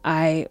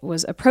I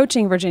was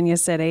approaching Virginia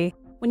City.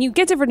 When you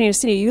get to Virginia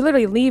City, you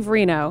literally leave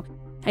Reno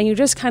and you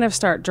just kind of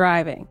start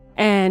driving.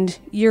 And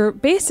you're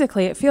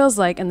basically, it feels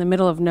like in the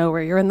middle of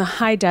nowhere. You're in the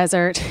high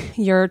desert.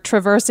 You're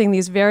traversing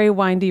these very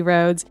windy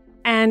roads.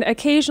 And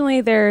occasionally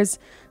there's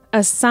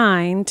a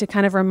sign to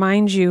kind of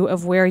remind you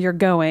of where you're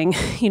going,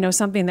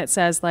 something that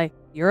says like,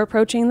 you're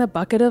approaching the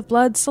Bucket of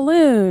Blood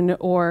Saloon,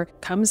 or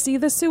come see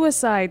the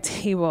suicide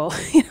table.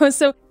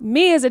 So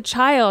me as a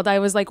child, I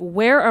was like,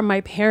 where are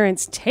my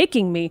parents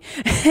taking me?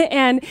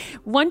 And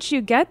once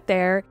you get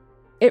there,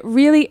 it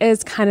really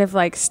is kind of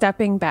like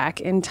stepping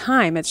back in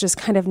time. It's just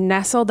kind of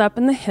nestled up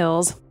in the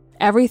hills.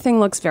 Everything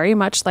looks very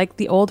much like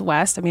the Old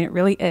West. I mean, it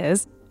really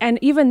is. And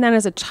even then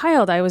as a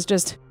child, I was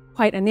just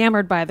quite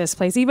enamored by this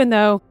place, even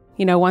though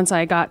once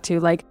I got to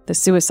like the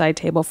suicide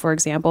table, for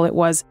example, it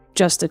was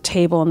just a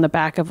table in the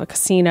back of a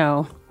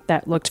casino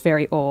that looked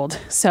very old.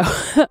 So,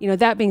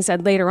 that being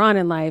said, later on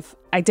in life,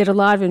 I did a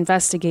lot of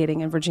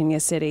investigating in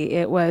Virginia City.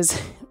 It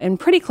was in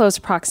pretty close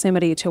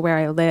proximity to where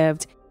I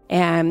lived,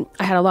 and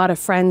I had a lot of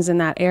friends in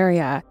that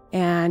area.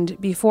 And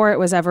before it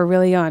was ever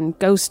really on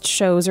ghost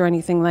shows or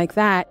anything like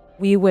that,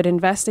 we would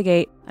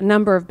investigate a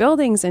number of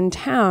buildings in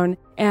town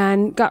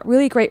and got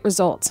really great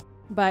results.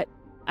 But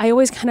I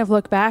always kind of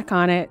look back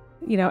on it,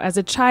 as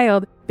a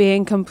child,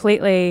 being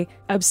completely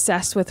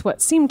obsessed with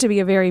what seemed to be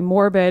a very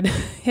morbid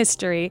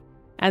history,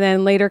 and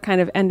then later kind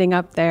of ending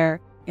up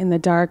there in the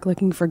dark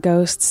looking for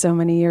ghosts so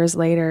many years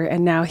later.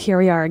 And now here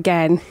we are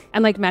again.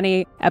 And like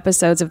many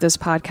episodes of this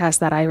podcast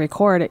that I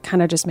record, it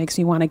kind of just makes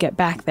me want to get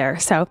back there.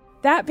 So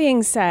that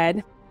being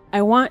said,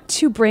 I want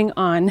to bring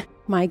on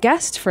my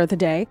guest for the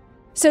day.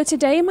 So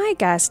today my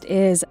guest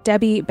is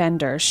Debbie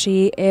Bender.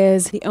 She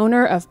is the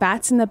owner of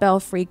Bats in the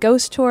Belfry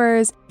Ghost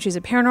Tours. She's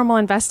a paranormal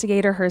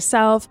investigator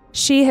herself.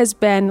 She has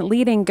been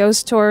leading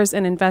ghost tours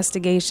and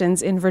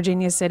investigations in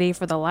Virginia City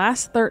for the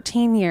last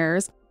 13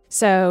 years.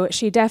 So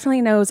she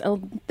definitely knows a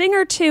thing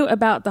or two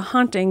about the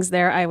hauntings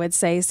there, I would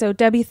say. So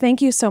Debbie, thank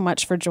you so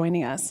much for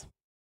joining us.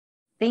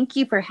 Thank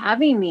you for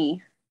having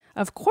me.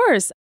 Of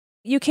course.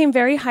 You came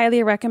very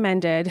highly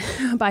recommended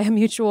by a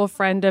mutual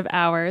friend of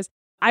ours.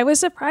 I was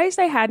surprised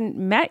I hadn't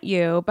met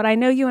you, but I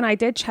know you and I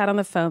did chat on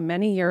the phone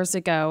many years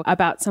ago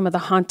about some of the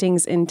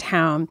hauntings in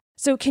town.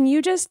 So can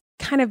you just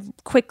kind of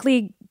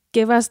quickly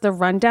give us the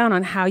rundown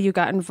on how you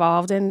got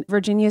involved in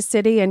Virginia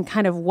City and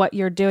kind of what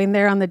you're doing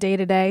there on the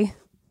day-to-day?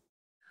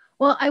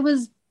 Well, I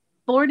was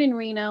born in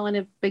Reno and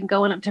have been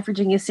going up to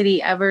Virginia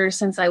City ever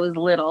since I was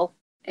little.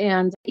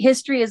 And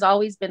history has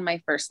always been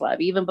my first love,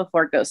 even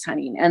before ghost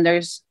hunting. And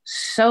there's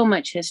so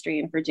much history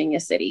in Virginia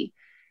City.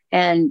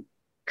 And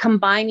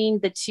combining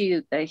the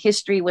two, the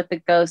history with the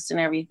ghosts and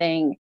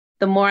everything,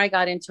 the more I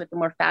got into it, the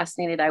more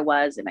fascinated I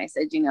was. And I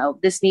said,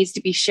 this needs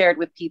to be shared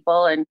with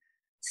people, and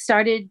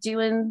started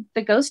doing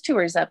the ghost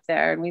tours up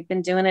there. And we've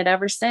been doing it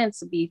ever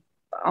since. It'll be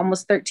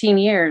almost 13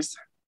 years.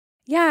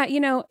 Yeah,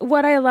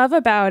 what I love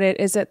about it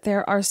is that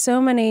there are so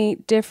many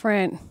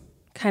different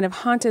kind of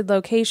haunted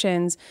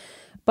locations,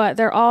 but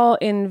they're all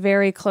in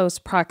very close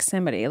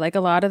proximity. Like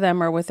a lot of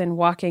them are within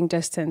walking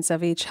distance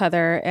of each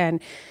other,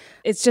 and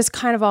it's just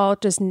kind of all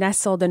just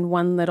nestled in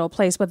one little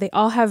place, but they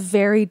all have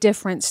very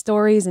different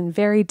stories and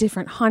very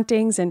different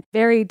hauntings and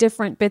very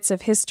different bits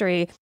of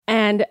history.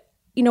 And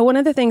one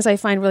of the things I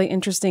find really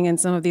interesting in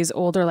some of these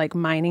older like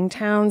mining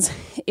towns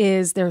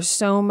is there's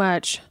so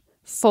much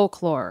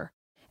folklore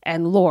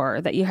and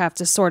lore that you have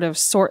to sort of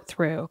sort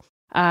through.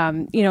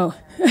 And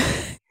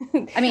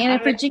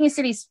Virginia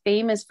City's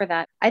famous for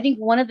that. I think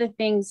one of the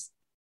things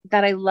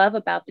that I love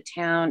about the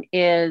town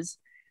is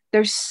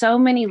there's so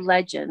many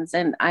legends,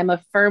 and I'm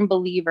a firm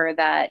believer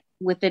that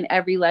within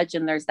every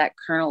legend, there's that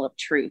kernel of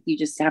truth. You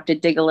just have to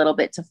dig a little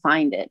bit to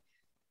find it.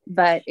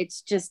 But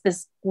it's just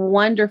this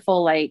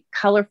wonderful, like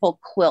colorful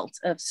quilt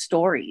of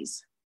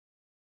stories.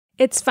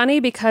 It's funny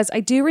because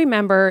I do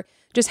remember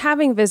just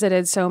having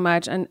visited so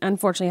much, and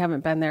unfortunately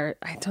haven't been there.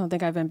 I don't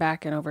think I've been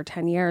back in over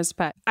 10 years,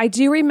 but I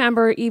do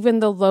remember even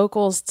the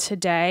locals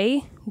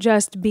today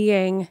just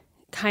being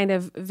kind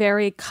of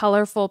very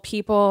colorful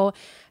people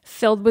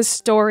filled with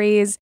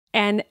stories.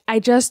 And I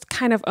just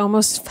kind of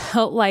almost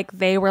felt like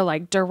they were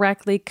like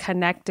directly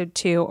connected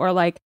to, or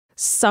like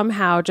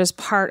somehow just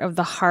part of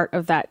the heart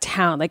of that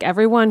town. Like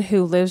everyone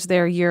who lives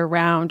there year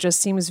round just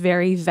seems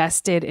very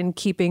vested in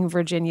keeping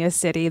Virginia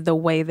City the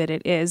way that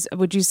it is.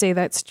 Would you say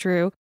that's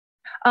true?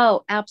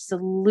 Oh,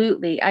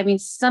 absolutely. I mean,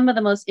 some of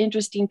the most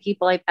interesting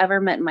people I've ever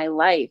met in my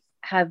life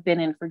have been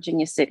in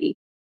Virginia City.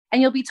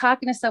 And you'll be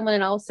talking to someone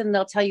and all of a sudden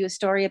they'll tell you a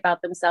story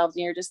about themselves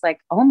and you're just like,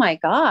 oh my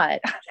God,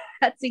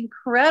 that's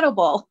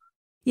incredible.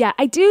 Yeah,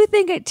 I do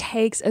think it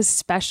takes a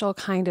special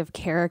kind of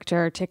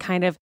character to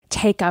kind of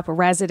take up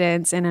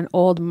residence in an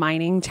old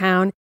mining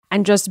town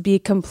and just be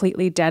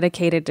completely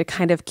dedicated to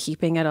kind of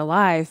keeping it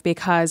alive,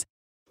 because,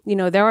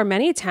 there are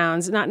many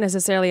towns, not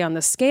necessarily on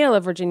the scale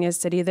of Virginia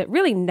City, that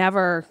really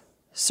never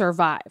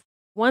survive.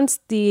 Once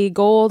the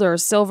gold or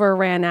silver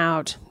ran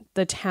out,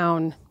 the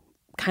town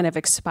kind of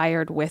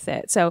expired with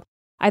it. So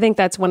I think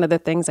that's one of the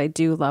things I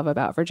do love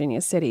about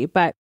Virginia City,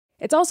 but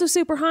it's also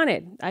super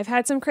haunted. I've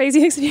had some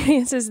crazy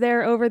experiences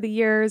there over the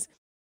years.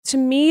 To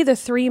me, the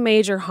three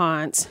major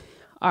haunts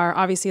are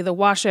obviously the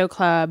Washoe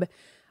Club,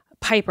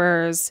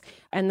 Piper's,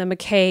 and the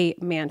McKay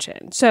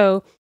Mansion.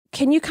 So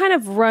can you kind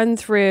of run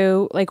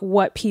through like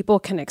what people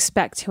can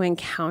expect to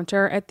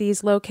encounter at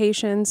these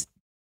locations?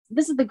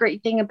 This is the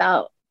great thing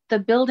about the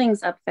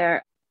buildings up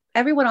there.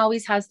 Everyone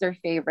always has their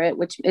favorite,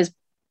 which is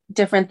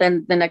different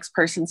than the next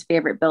person's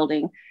favorite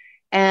building.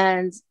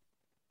 And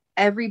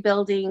every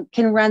building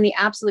can run the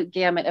absolute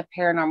gamut of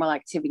paranormal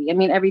activity. I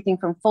mean, everything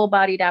from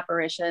full-bodied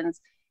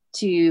apparitions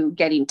to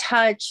getting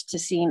touched, to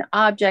seeing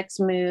objects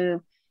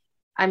move.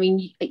 I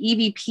mean,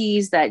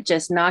 EVPs that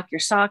just knock your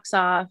socks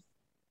off,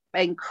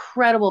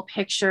 incredible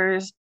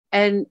pictures.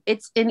 And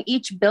it's in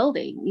each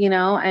building,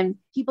 and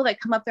people that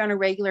come up there on a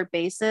regular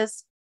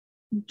basis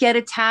get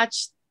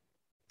attached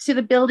to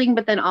the building,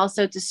 but then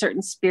also to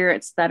certain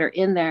spirits that are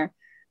in there.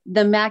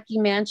 The Mackey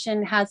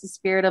Mansion has the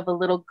spirit of a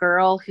little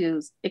girl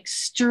who's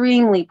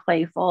extremely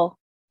playful.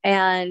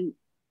 And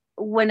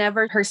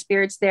whenever her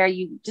spirit's there,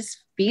 you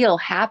just feel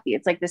happy.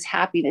 It's like this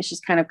happiness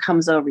just kind of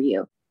comes over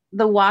you.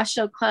 The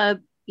Washoe Club,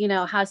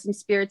 has some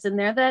spirits in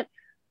there that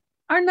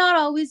are not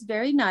always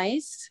very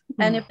nice.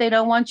 And if they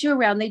don't want you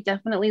around, they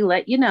definitely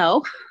let you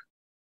know.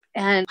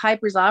 And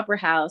Piper's Opera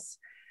House,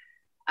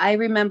 I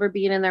remember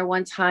being in there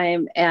one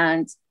time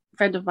and a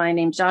friend of mine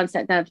named John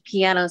sat down at the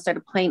piano and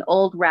started playing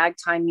old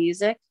ragtime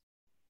music.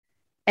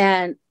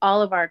 And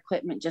all of our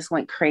equipment just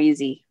went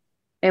crazy.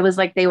 It was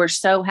like they were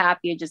so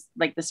happy, and just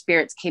like the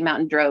spirits came out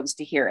in droves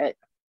to hear it.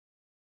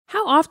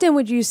 How often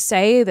would you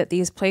say that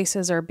these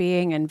places are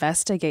being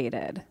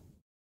investigated?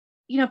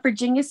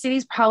 Virginia City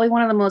is probably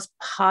one of the most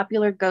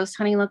popular ghost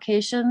hunting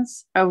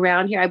locations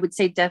around here. I would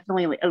say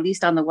definitely at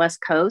least on the West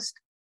Coast.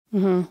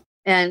 Mm-hmm.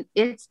 And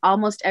it's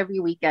almost every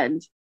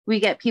weekend. We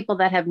get people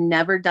that have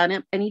never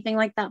done anything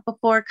like that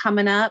before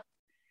coming up,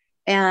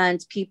 and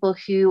people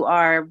who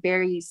are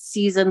very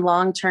seasoned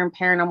long-term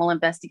paranormal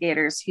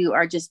investigators who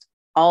are just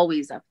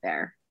always up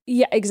there.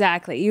 Yeah,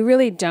 exactly. You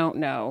really don't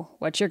know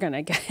what you're going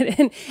to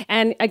get.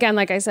 And again,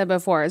 like I said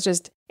before,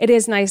 it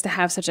is nice to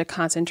have such a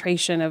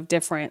concentration of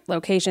different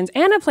locations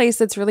and a place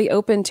that's really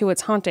open to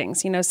its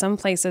hauntings. Some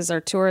places are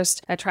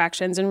tourist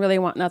attractions and really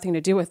want nothing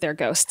to do with their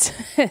ghosts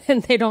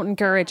and they don't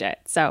encourage it.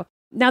 So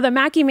now the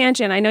Mackey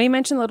Mansion, I know you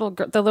mentioned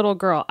the little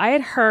girl. I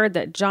had heard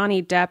that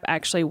Johnny Depp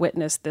actually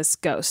witnessed this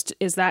ghost.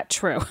 Is that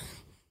true?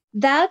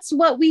 That's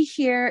what we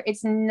hear.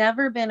 It's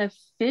never been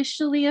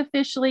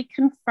officially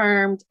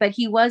confirmed, but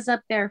he was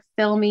up there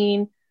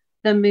filming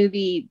the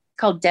movie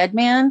called Dead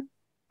Man.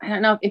 I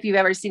don't know if you've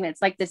ever seen it.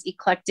 It's like this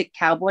eclectic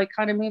cowboy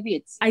kind of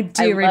movie. I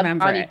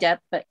remember Johnny Depp,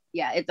 but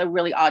yeah, it's a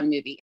really odd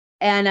movie.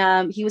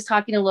 And he was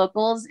talking to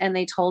locals and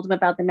they told him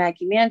about the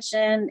Mackey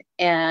Mansion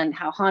and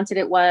how haunted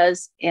it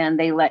was. And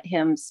they let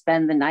him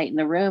spend the night in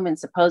the room. And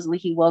supposedly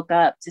he woke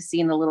up to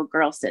seeing the little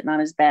girl sitting on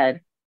his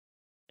bed.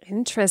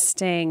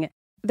 Interesting.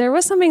 There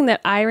was something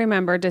that I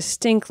remember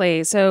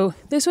distinctly. So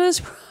this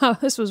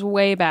was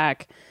way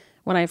back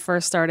when I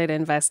first started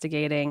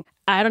investigating.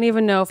 I don't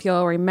even know if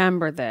you'll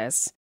remember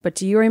this, but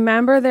do you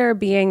remember there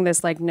being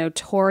this like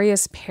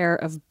notorious pair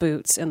of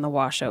boots in the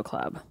Washoe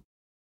Club?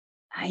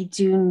 I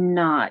do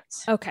not.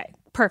 Okay,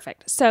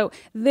 perfect. So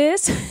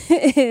this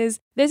is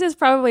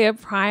probably a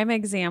prime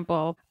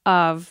example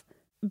of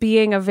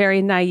being a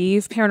very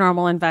naive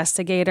paranormal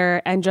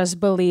investigator and just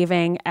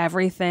believing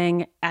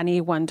everything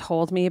anyone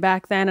told me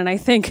back then. And I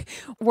think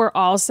we're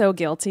all so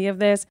guilty of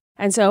this.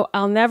 And so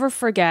I'll never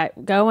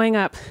forget going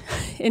up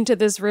into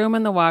this room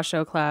in the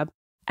Washoe Club,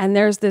 and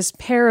there's this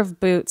pair of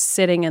boots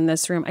sitting in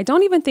this room. I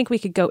don't even think we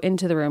could go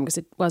into the room because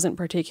it wasn't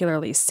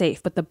particularly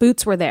safe, but the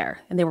boots were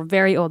there and they were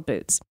very old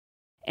boots.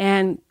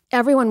 And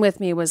everyone with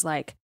me was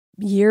like,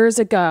 years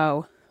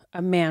ago,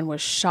 a man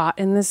was shot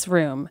in this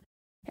room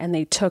and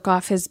they took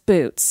off his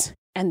boots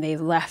and they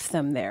left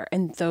them there.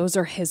 And those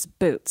are his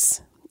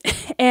boots.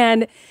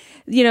 And,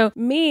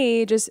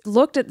 me just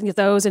looked at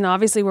those and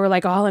obviously we're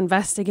like all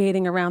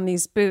investigating around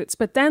these boots.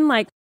 But then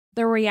like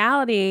the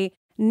reality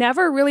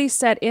never really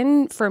set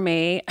in for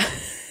me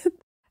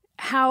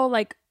how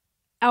like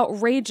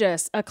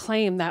outrageous a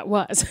claim that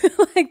was.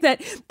 Like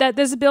that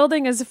this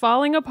building is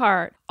falling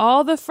apart.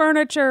 All the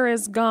furniture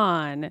is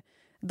gone.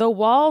 The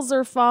walls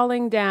are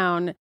falling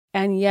down.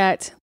 And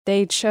yet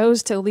they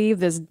chose to leave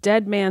this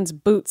dead man's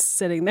boots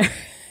sitting there.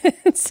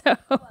 So,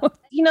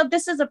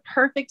 this is a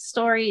perfect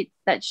story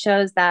that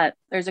shows that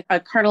there's a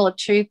kernel of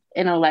truth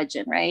in a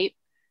legend, right?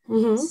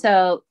 Mm-hmm.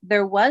 So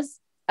there was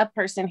a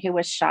person who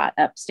was shot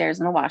upstairs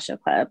in the Washoe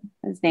Club.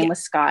 His name was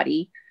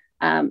Scotty,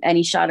 and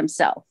he shot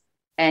himself.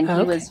 And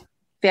he was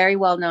very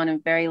well known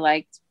and very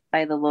liked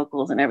by the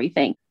locals and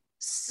everything.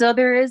 So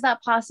there is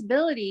that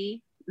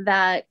possibility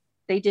that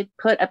they did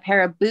put a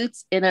pair of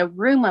boots in a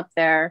room up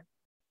there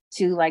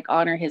to like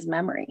honor his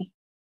memory.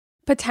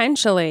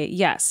 Potentially,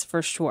 yes,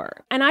 for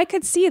sure. And I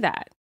could see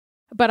that.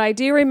 But I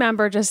do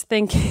remember just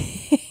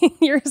thinking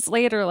years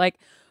later, like,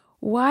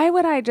 why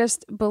would I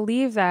just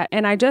believe that?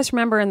 And I just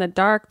remember in the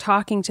dark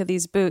talking to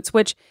these boots,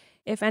 which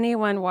if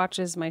anyone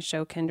watches my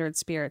show Kindred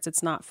Spirits,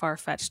 it's not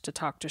far-fetched to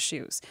talk to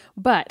shoes.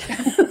 But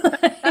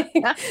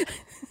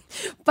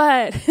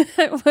but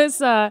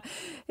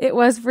it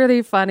was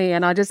really funny,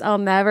 and I'll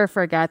never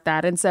forget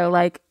that. And so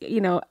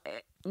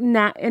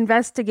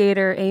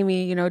investigator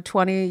Amy,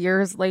 20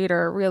 years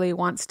later really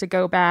wants to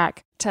go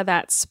back to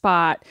that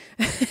spot.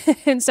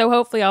 And so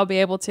hopefully I'll be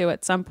able to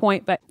at some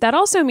point. But that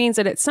also means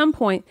that at some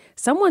point,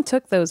 someone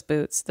took those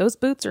boots. Those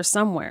boots are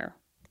somewhere.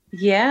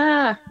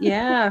 Yeah.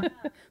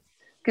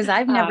 Because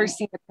I've never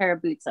seen a pair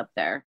of boots up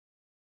there.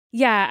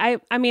 Yeah,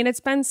 I mean,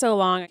 it's been so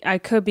long. I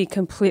could be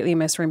completely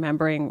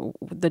misremembering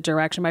the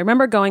direction. But I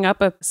remember going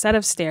up a set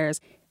of stairs,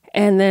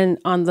 and then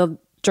on the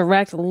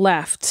direct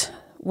left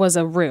was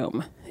a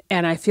room.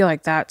 And I feel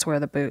like that's where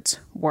the boots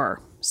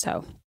were.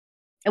 So,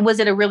 and was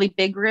it a really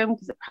big room?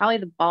 Was it probably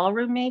the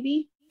ballroom,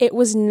 maybe? It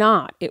was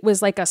not. It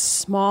was like a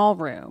small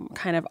room,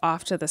 kind of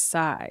off to the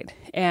side.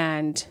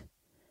 And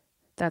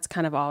that's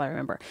kind of all I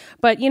remember.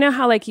 But you know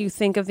how like you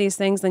think of these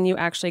things, then you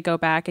actually go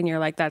back and you're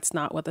like, that's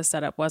not what the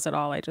setup was at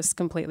all. I just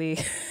completely,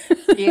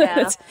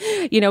 yeah.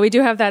 We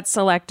do have that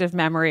selective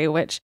memory,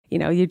 which,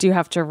 you do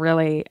have to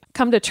really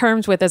come to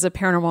terms with as a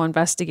paranormal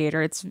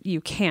investigator. You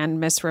can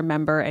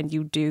misremember and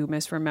you do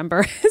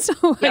misremember.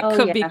 So I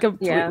could be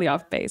completely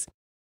off base.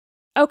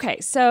 Okay.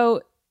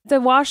 So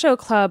the Washoe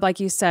Club, like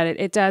you said,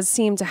 it does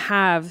seem to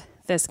have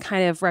this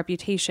kind of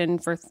reputation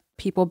for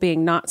people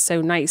being not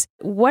so nice.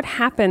 What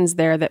happens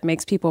there that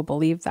makes people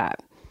believe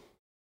that?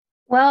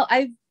 Well,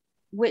 I've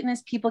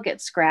witnessed people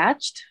get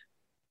scratched.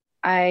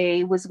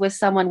 I was with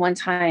someone one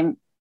time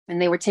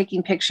and they were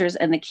taking pictures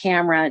and the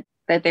camera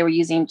that they were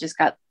using just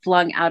got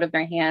flung out of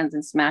their hands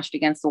and smashed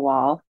against the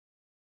wall.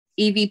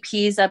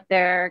 EVPs up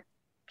there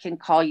can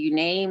call you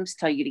names,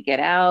 tell you to get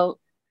out.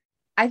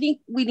 I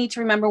think we need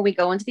to remember when we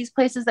go into these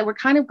places that we're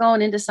kind of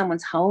going into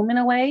someone's home in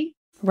a way.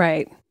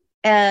 Right.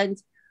 And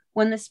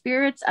when the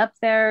spirits up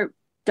there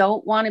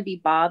don't want to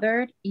be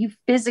bothered, you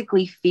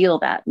physically feel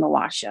that in the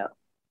Washoe.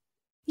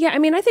 Yeah, I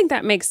mean, I think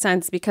that makes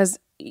sense because,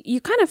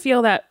 you kind of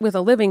feel that with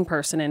a living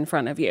person in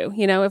front of you.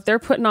 You know, if they're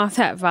putting off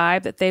that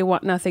vibe that they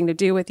want nothing to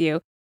do with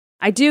you,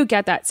 I do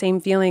get that same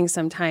feeling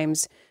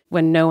sometimes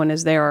when no one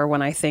is there or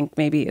when I think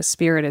maybe a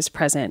spirit is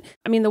present.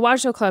 I mean, the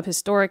Watch Club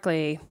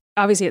historically,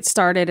 obviously it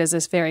started as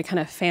this very kind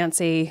of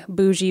fancy,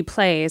 bougie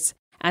place.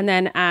 And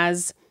then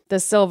as the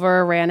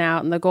silver ran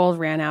out and the gold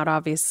ran out,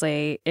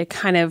 obviously, it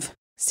kind of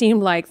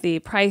seemed like the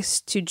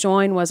price to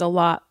join was a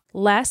lot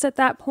less at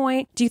that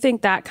point. Do you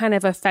think that kind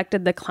of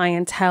affected the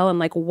clientele and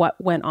like what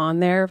went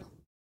on there?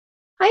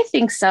 I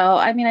think so.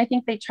 I mean, I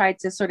think they tried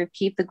to sort of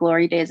keep the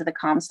glory days of the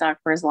Comstock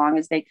for as long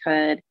as they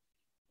could.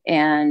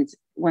 And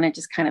when it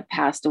just kind of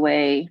passed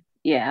away,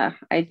 yeah,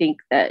 I think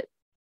that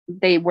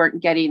they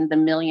weren't getting the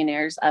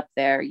millionaires up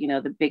there, you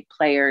know, the big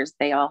players.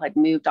 They all had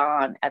moved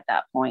on at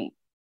that point.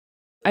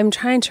 I'm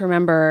trying to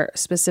remember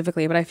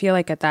specifically, but I feel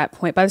like at that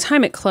point, by the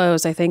time it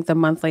closed, I think the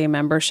monthly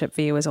membership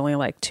fee was only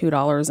like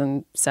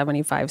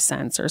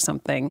 $2.75 or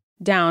something,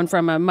 down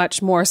from a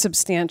much more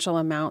substantial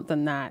amount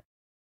than that.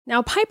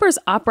 Now, Piper's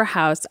Opera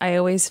House, I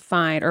always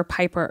find, or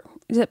Piper,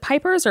 is it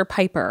Piper's or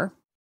Piper?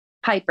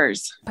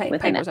 Piper's.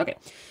 Piper's, okay.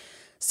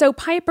 So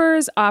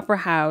Piper's Opera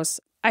House,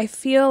 I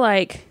feel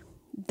like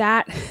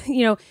that,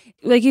 you know,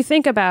 like you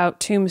think about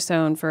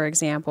Tombstone, for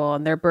example,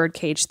 and their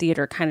Birdcage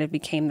Theater kind of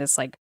became this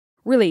like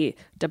really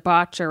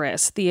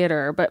debaucherous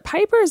theater, but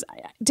Piper's,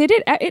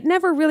 it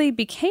never really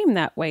became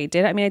that way,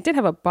 did it? I mean, it did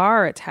have a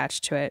bar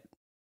attached to it.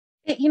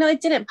 It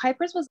didn't.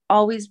 Piper's was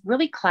always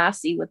really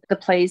classy with the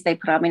plays they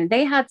put on. I mean,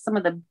 they had some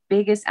of the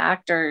biggest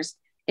actors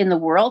in the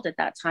world at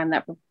that time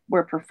that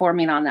were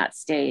performing on that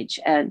stage.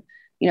 And,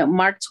 you know,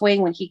 Mark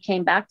Twain, when he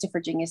came back to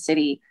Virginia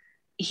City,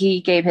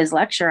 he gave his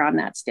lecture on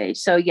that stage.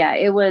 So yeah,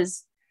 it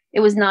was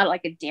not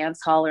like a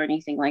dance hall or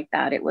anything like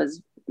that. It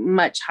was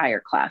much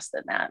higher class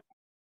than that.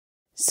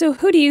 So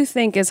who do you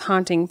think is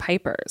haunting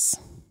Piper's?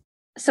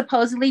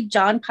 Supposedly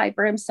John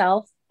Piper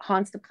himself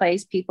haunts the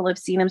place. People have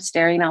seen him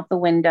staring out the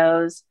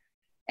windows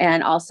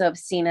and also have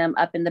seen him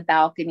up in the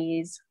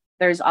balconies.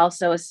 There's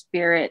also a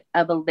spirit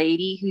of a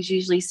lady who's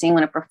usually seen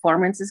when a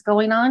performance is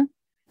going on.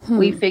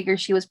 We figure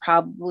she was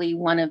probably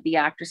one of the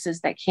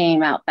actresses that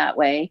came out that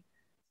way.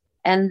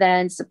 And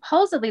then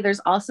supposedly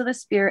there's also the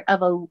spirit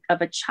of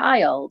a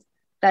child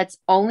that's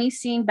only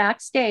seen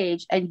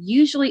backstage and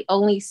usually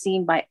only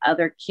seen by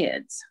other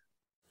kids.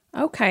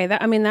 Okay,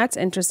 that's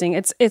interesting.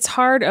 It's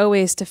hard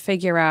always to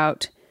figure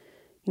out,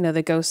 you know,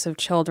 the ghosts of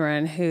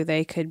children, who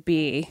they could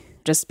be,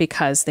 just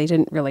because they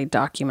didn't really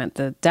document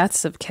the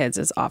deaths of kids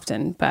as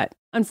often. But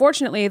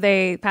unfortunately,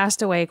 they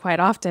passed away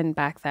quite often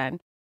back then.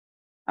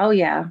 Oh,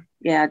 yeah.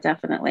 Yeah,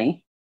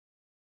 definitely.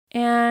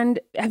 And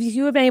have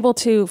you been able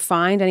to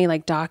find any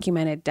like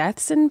documented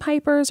deaths in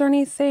Piper's or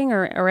anything,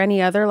 or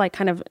any other like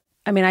kind of,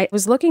 I mean, I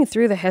was looking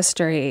through the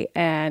history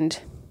and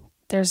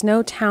there's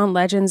no town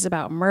legends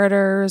about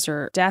murders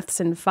or deaths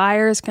and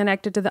fires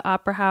connected to the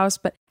Opera House,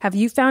 but have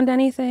you found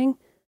anything?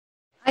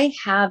 I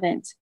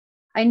haven't.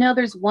 I know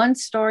there's one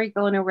story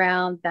going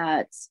around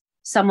that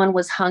someone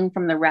was hung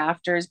from the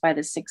rafters by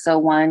the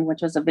 601,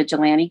 which was a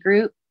vigilante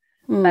group,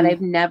 but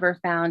I've never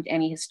found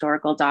any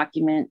historical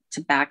document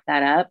to back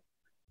that up.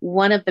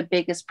 One of the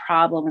biggest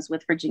problems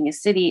with Virginia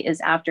City is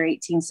after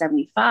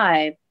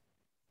 1875,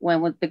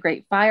 when the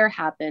Great Fire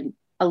happened,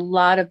 a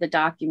lot of the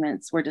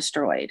documents were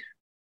destroyed.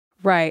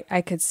 Right.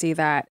 I could see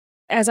that.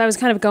 As I was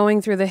kind of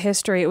going through the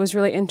history, it was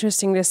really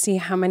interesting to see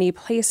how many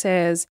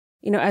places,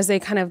 you know, as they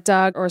kind of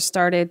dug or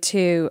started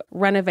to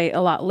renovate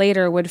a lot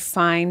later, would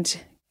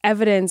find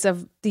evidence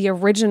of the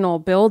original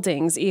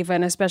buildings,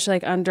 even, especially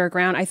like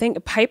underground. I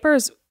think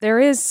Piper's, there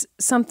is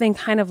something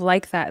kind of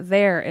like that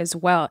there as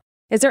well.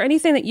 Is there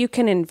anything that you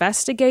can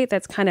investigate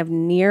that's kind of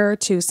near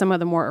to some of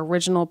the more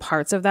original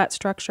parts of that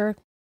structure?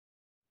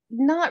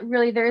 Not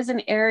really. There is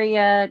an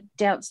area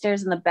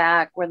downstairs in the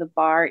back where the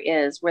bar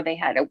is, where they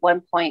had at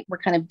one point, we're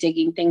kind of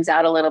digging things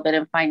out a little bit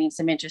and finding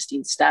some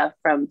interesting stuff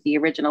from the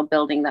original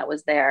building that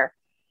was there.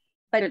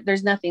 But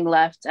there's nothing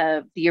left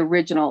of the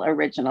original.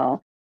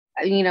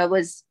 You know, it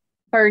was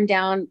burned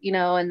down, you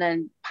know, and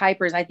then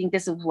Piper's, I think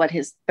this is what,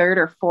 his third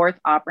or fourth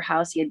opera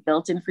house he had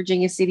built in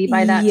Virginia City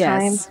by that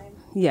time.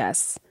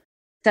 Yes.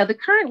 So the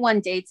current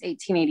one dates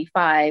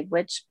 1885,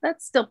 which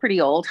that's still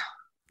pretty old.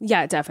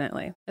 Yeah,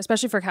 definitely.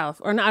 Especially for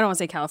California, or I don't want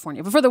to say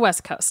California, but for the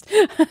West Coast.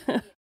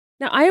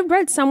 Now, I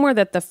read somewhere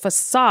that the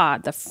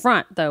facade, the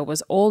front, though,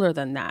 was older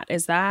than that.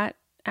 Is that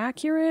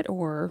accurate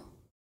or?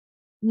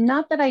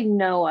 Not that I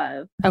know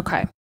of.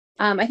 Okay.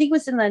 I think it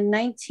was in the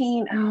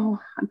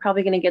I'm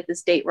probably going to get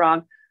this date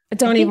wrong.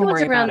 Don't even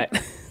worry about it.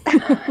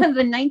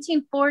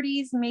 The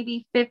 1940s,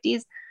 maybe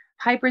 50s.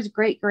 Piper's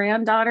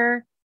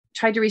great-granddaughter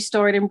tried to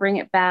restore it and bring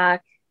it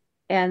back.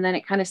 And then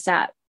it kind of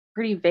sat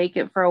pretty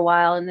vacant for a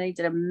while. And they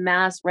did a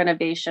mass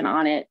renovation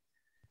on it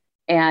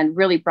and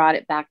really brought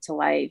it back to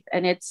life.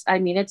 And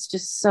it's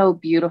just so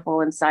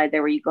beautiful inside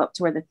there, where you go up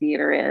to where the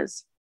theater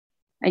is.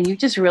 And you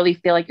just really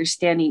feel like you're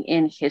standing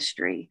in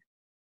history.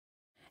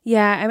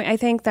 Yeah, I mean, I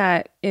think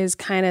that is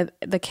kind of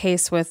the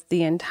case with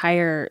the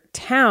entire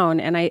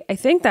town. And I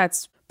think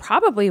that's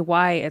probably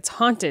why it's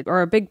haunted,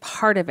 or a big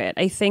part of it.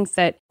 I think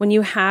that when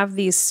you have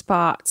these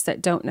spots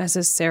that don't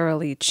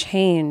necessarily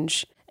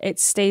change, it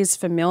stays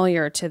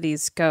familiar to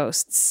these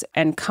ghosts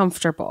and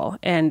comfortable.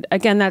 And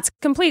again, that's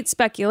complete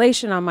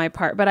speculation on my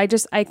part, but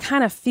I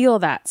kind of feel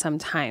that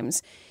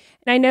sometimes.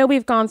 And I know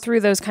we've gone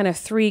through those kind of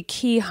 3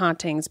 key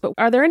hauntings, but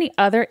are there any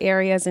other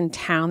areas in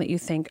town that you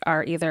think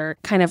are either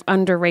kind of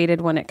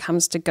underrated when it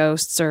comes to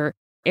ghosts, or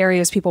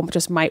areas people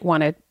just might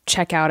want to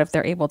check out if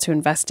they're able to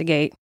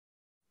investigate?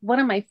 One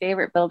of my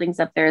favorite buildings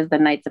up there is the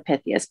Knights of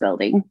Pythias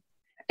building.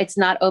 It's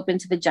not open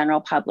to the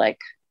general public,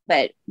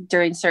 but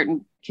during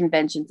certain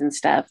conventions and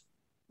stuff,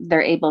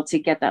 they're able to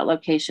get that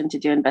location to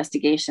do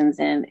investigations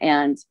in.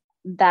 And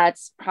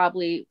that's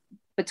probably,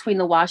 between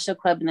the Washoe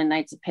Club and the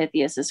Knights of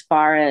Pythias, as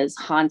far as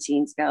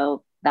hauntings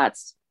go,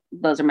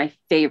 those are my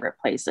favorite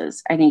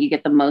places. I think you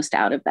get the most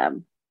out of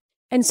them.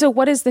 And so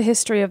what is the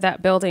history of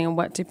that building, and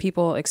what do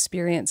people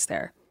experience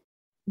there?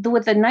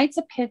 With the Knights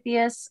of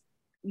Pythias,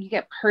 you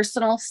get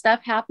personal stuff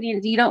happening.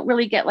 You don't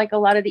really get like a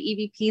lot of the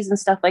EVPs and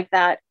stuff like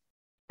that.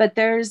 But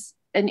there's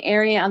an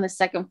area on the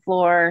 2nd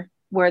floor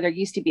where there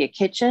used to be a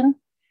kitchen.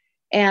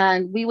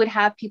 And we would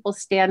have people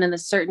stand in a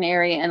certain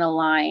area in a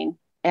line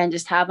and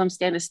just have them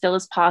stand as still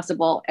as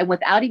possible. And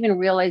without even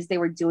realize they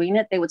were doing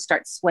it, they would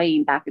start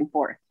swaying back and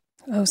forth.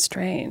 Oh,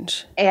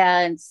 strange.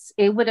 And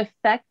it would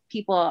affect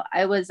people.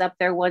 I was up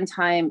there one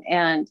time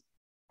and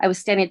I was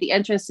standing at the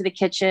entrance to the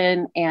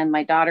kitchen, and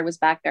my daughter was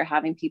back there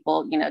having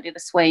people, do the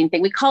swaying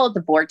thing. We call it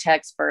the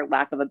vortex, for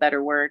lack of a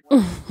better word.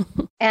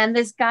 And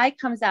this guy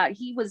comes out.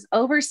 He was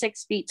over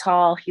 6 feet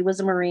tall. He was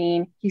a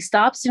Marine. He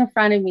stops in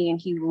front of me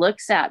and he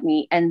looks at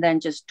me and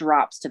then just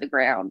drops to the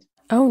ground.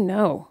 Oh,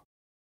 no.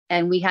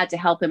 And we had to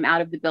help him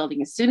out of the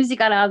building. As soon as he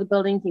got out of the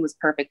building, he was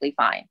perfectly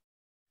fine.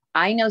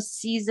 I know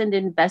seasoned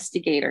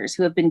investigators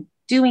who have been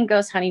doing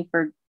ghost hunting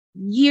for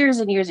years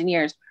and years and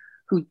years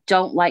who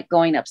don't like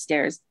going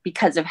upstairs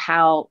because of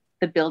how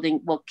the building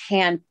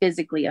can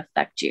physically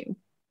affect you.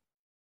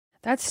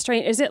 That's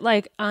strange. Is it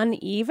like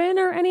uneven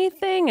or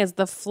anything? Is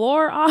the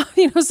floor off?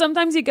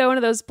 Sometimes you go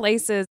into those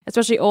places,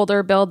 especially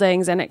older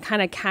buildings, and it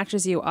kind of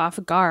catches you off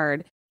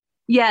guard.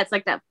 Yeah, it's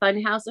like that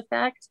funhouse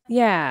effect.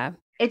 Yeah.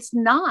 It's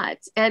not.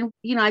 And,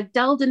 I've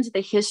delved into the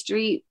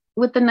history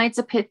with the Knights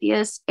of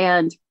Pythias,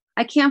 and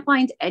I can't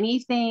find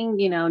anything,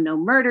 no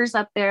murders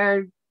up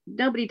there.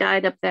 Nobody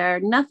died up there,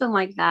 nothing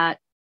like that.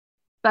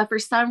 But for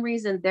some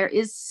reason, there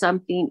is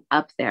something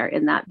up there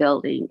in that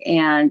building.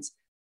 And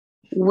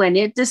when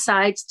it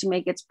decides to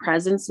make its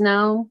presence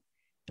known,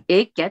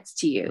 it gets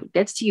to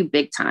you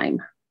big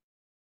time.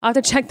 I'll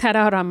have to check that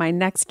out on my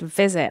next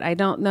visit. I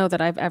don't know that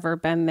I've ever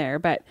been there,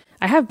 but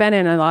I have been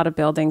in a lot of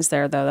buildings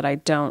there, though, that I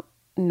don't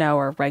know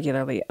are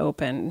regularly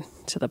open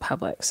to the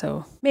public.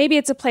 So maybe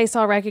it's a place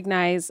I'll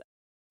recognize.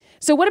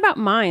 So what about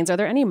mines? Are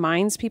there any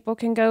mines people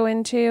can go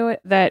into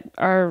that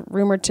are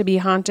rumored to be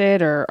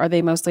haunted, or are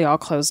they mostly all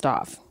closed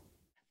off?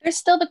 There's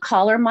still the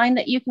Collar mine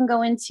that you can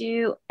go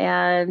into,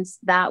 and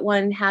that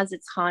one has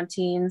its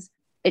hauntings.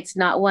 It's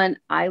not one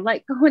I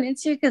like going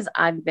into because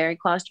I'm very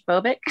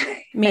claustrophobic.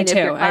 Me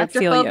too. I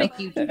feel you.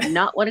 You do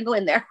not want to go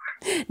in there.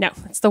 No,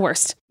 it's the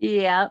worst.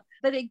 Yeah,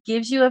 but it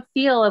gives you a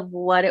feel of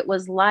what it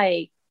was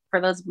like for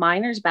those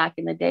miners back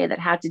in the day that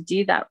had to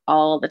do that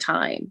all the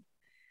time.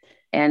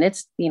 And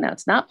it's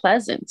not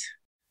pleasant.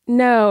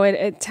 No,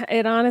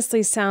 it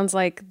honestly sounds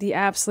like the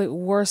absolute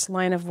worst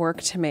line of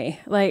work to me.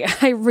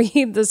 Like, I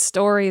read the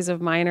stories of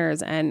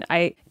miners and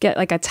I get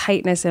like a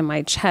tightness in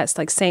my chest.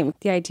 Like, same.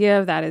 The idea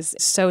of that is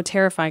so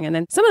terrifying. And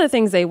then some of the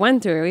things they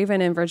went through,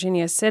 even in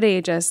Virginia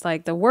City, just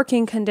like the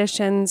working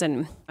conditions.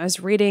 And I was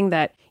reading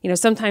that,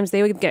 sometimes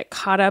they would get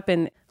caught up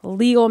in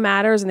legal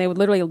matters and they would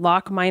literally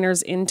lock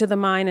miners into the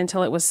mine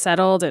until it was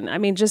settled. And I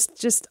mean,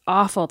 just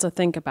awful to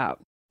think about.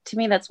 To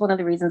me, that's one of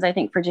the reasons I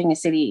think Virginia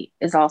City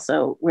is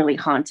also really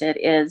haunted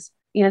is,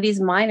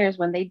 these miners,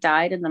 when they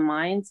died in the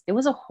mines, it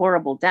was a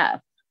horrible death.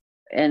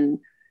 And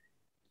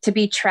to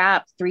be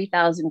trapped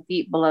 3,000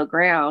 feet below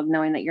ground,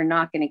 knowing that you're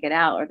not going to get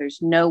out or there's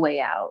no way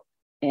out.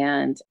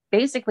 And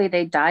basically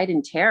they died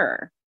in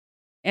terror.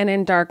 And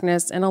in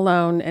darkness and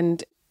alone,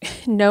 and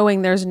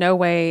knowing there's no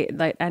way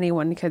that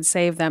anyone could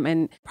save them,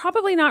 and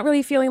probably not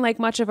really feeling like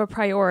much of a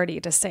priority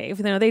to save.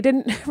 They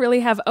didn't really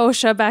have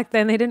OSHA back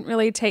then. They didn't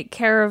really take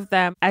care of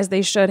them as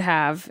they should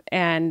have.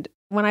 And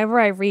whenever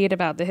I read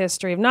about the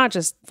history of not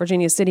just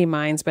Virginia City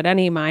mines, but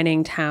any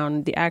mining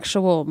town, the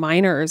actual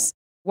miners,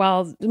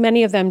 while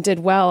many of them did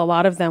well, a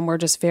lot of them were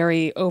just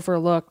very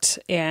overlooked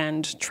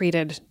and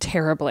treated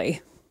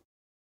terribly.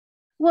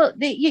 Well,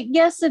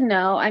 yes and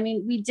no. I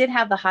mean, we did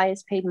have the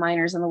highest paid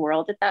miners in the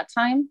world at that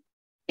time.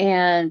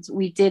 And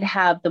we did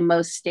have the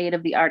most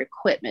state-of-the-art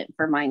equipment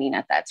for mining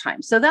at that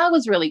time. So that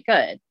was really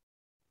good.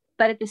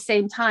 But at the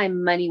same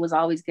time, money was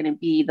always going to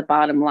be the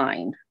bottom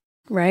line.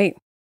 Right.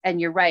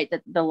 And you're right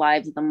that the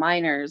lives of the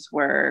miners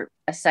were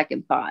a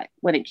second thought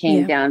when it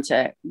came down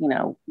to,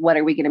 what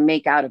are we going to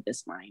make out of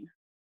this mine?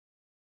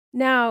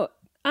 Now,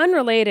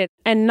 unrelated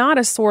and not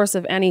a source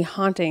of any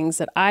hauntings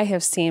that I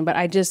have seen, but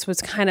I just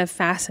was kind of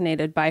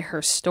fascinated by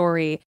her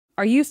story.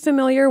 Are you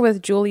familiar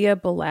with Julia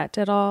Bulette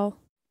at all?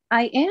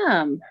 I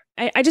am.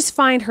 I just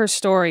find her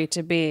story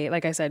to be,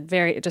 like I said,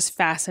 very just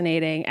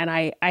fascinating. And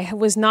I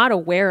was not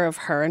aware of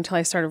her until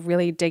I started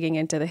really digging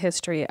into the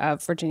history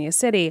of Virginia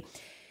City.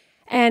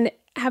 And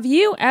have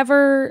you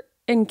ever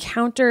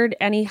encountered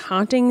any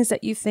hauntings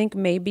that you think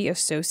may be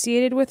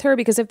associated with her?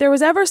 Because if there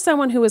was ever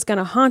someone who was going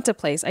to haunt a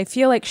place, I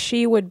feel like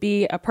she would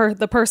be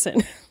the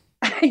person.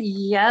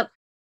 Yep.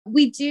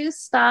 We do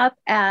stop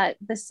at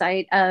the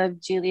site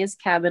of Julia's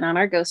cabin on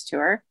our ghost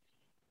tour.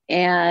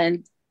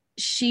 And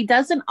she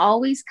doesn't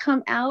always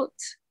come out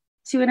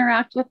to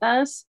interact with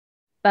us,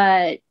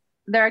 but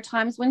there are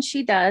times when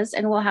she does,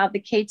 and we'll have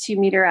the K2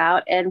 meter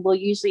out, and we'll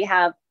usually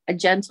have a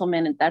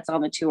gentleman that's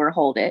on the tour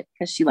hold it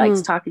because she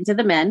likes talking to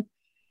the men.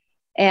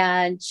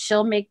 And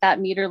she'll make that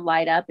meter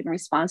light up in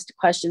response to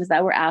questions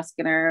that we're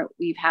asking her.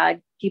 We've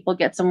had people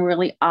get some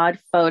really odd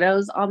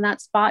photos on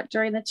that spot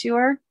during the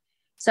tour.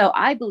 So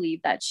I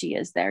believe that she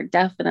is there,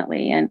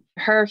 definitely. And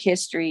her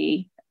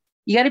history,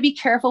 you got to be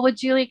careful with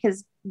Julie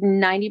because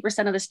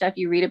 90% of the stuff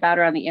you read about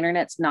her on the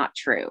internet's not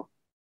true.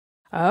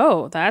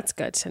 Oh, that's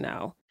good to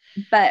know.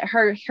 But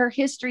her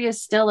history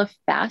is still a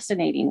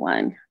fascinating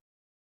one.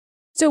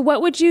 So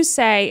what would you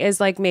say is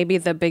like maybe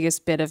the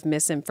biggest bit of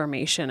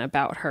misinformation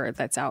about her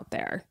that's out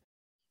there?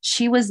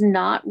 She was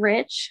not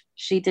rich.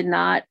 She did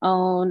not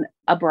own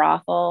a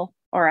brothel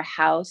or a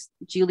house.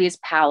 Julia's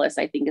Palace,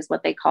 I think is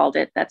what they called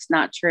it. That's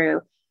not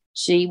true.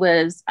 She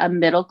was a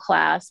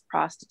middle-class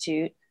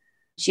prostitute.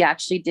 She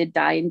actually did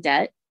die in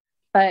debt,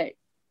 but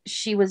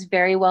she was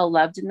very well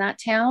loved in that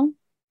town.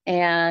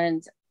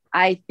 And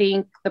I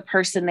think the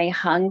person they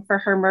hung for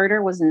her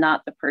murder was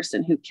not the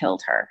person who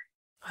killed her.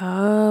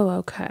 Oh,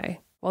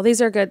 okay. Well,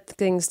 these are good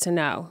things to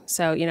know.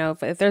 So,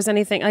 if there's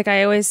anything, like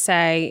I always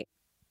say,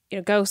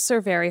 ghosts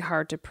are very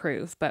hard to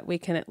prove, but we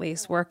can at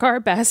least work our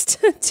best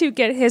to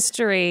get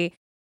history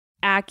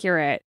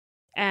accurate.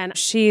 And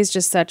she's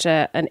just such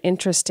an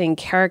interesting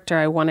character.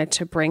 I wanted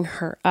to bring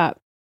her up.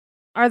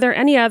 Are there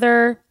any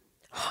other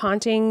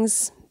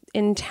hauntings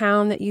in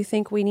town that you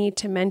think we need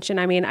to mention?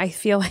 I mean, I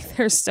feel like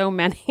there's so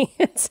many.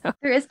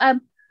 There is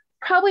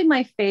probably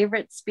my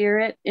favorite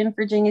spirit in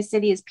Virginia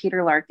City is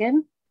Peter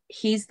Larkin.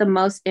 He's the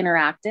most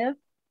interactive,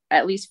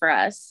 at least for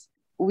us.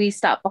 We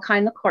stop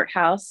behind the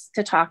courthouse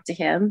to talk to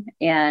him,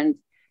 and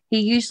he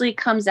usually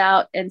comes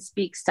out and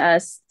speaks to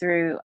us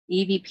through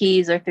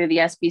EVPs or through the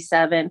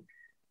SB7,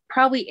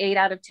 probably 8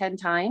 out of 10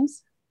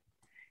 times.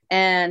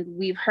 And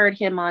we've heard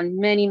him on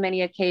many,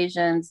 many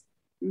occasions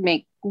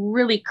make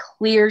really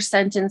clear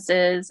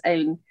sentences.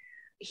 And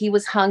he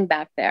was hung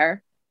back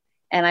there.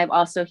 And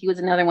he was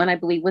another one I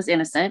believe was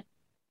innocent.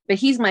 But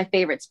he's my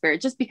favorite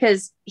spirit just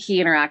because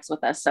he interacts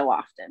with us so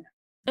often.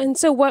 And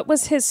so what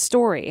was his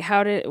story?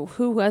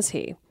 Who was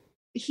he?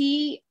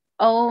 He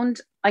owned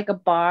like a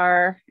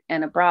bar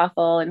and a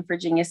brothel in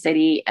Virginia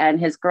City, and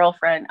his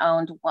girlfriend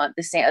owned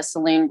a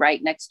saloon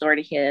right next door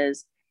to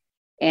his.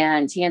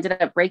 And he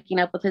ended up breaking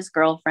up with his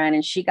girlfriend,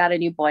 and she got a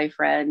new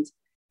boyfriend,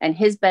 and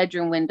his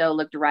bedroom window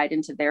looked right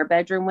into their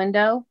bedroom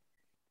window.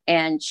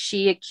 And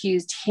she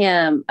accused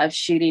him of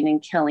shooting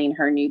and killing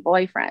her new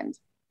boyfriend.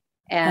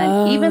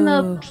 And even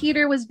though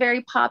Peter was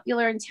very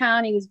popular in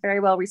town, he was very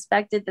well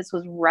respected. This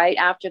was right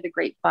after the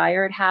Great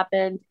Fire had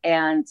happened.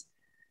 And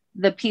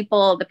the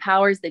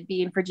powers that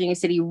be in Virginia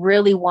City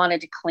really wanted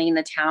to clean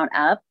the town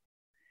up.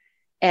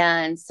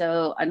 And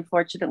so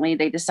unfortunately,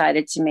 they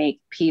decided to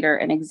make Peter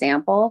an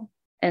example.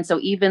 And so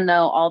even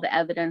though all the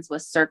evidence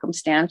was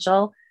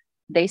circumstantial,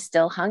 they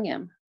still hung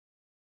him.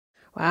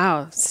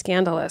 Wow,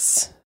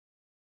 scandalous.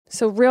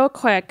 So real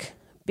quick,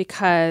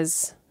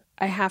 because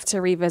I have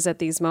to revisit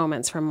these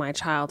moments from my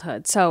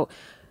childhood. So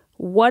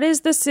what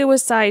is the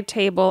suicide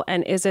table,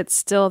 and is it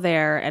still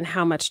there, and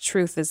how much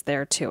truth is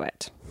there to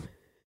it?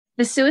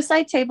 The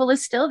suicide table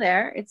is still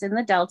there. It's in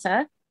the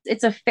Delta.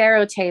 It's a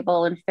Faro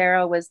table, and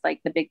Faro was like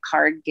the big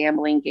card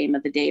gambling game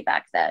of the day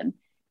back then.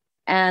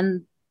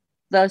 And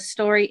the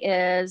story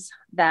is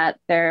that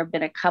there have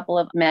been a couple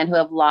of men who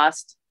have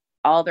lost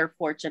all their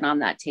fortune on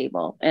that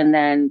table and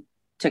then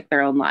took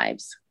their own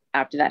lives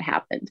after that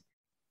happened.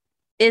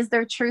 Is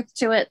there truth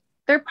to it?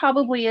 There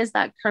probably is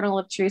that kernel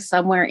of truth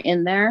somewhere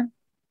in there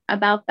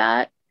about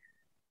that.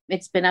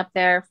 It's been up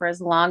there for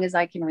as long as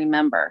I can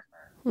remember.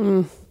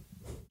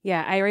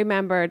 Yeah, I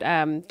remembered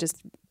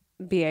just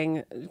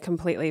being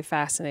completely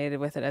fascinated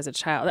with it as a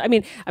child. I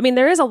mean,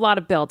 there is a lot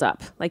of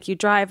buildup. Like you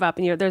drive up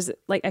and there's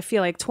like, I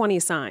feel like 20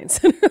 signs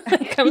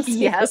comes to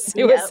the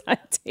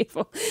suicide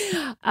table.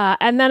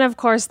 And then of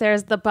course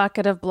there's the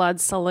Bucket of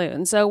Blood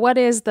Saloon. So what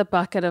is the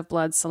Bucket of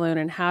Blood Saloon,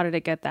 and how did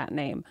it get that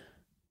name?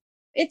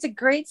 It's a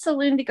great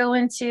saloon to go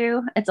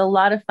into. It's a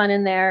lot of fun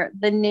in there.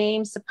 The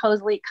name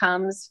supposedly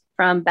comes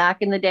from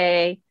back in the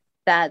day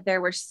that there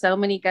were so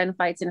many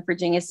gunfights in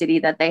Virginia City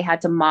that they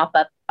had to mop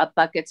up a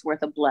bucket's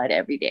worth of blood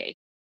every day.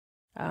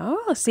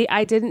 Oh, see,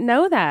 I didn't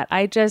know that.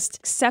 I just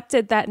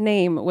accepted that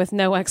name with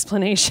no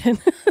explanation.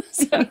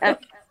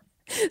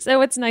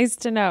 So it's nice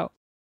to know.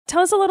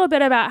 Tell us a little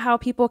bit about how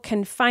people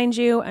can find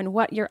you and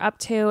what you're up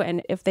to,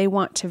 and if they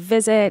want to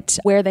visit,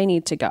 where they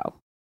need to go.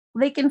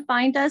 They can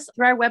find us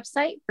through our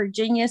website,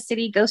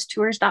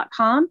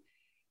 virginiacityghosttours.com.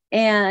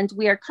 And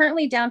we are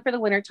currently down for the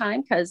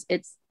wintertime because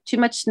it's too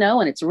much snow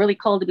and it's really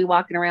cold to be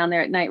walking around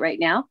there at night right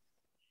now.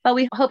 But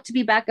we hope to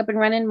be back up and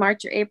running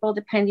March or April,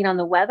 depending on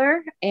the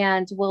weather.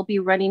 And we'll be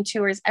running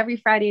tours every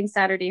Friday and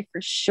Saturday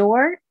for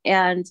sure.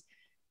 And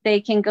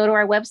they can go to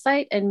our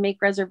website and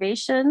make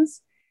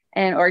reservations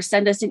or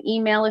send us an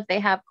email if they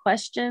have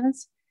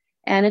questions.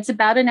 And it's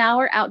about an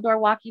hour outdoor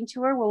walking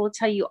tour where we'll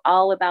tell you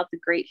all about the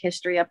great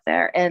history up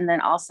there and then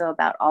also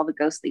about all the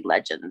ghostly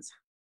legends.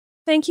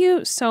 Thank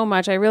you so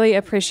much. I really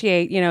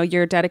appreciate,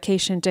 your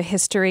dedication to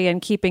history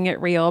and keeping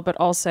it real, but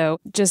also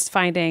just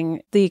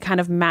finding the kind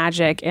of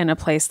magic in a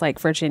place like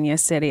Virginia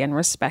City and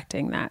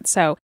respecting that.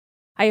 So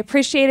I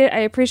appreciate it. I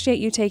appreciate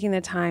you taking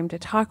the time to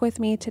talk with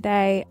me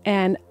today.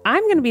 And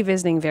I'm going to be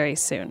visiting very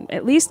soon,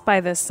 at least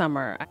by this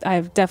summer.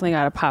 I've definitely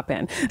got to pop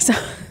in. So,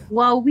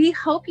 well, we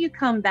hope you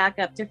come back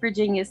up to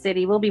Virginia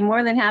City. We'll be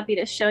more than happy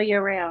to show you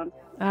around.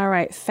 All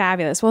right.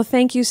 Fabulous. Well,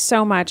 thank you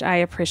so much. I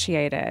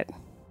appreciate it.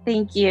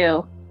 Thank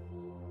you.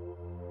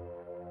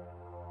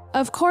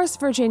 Of course,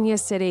 Virginia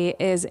City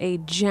is a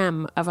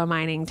gem of a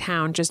mining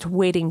town just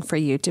waiting for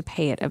you to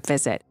pay it a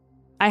visit.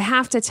 I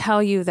have to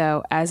tell you,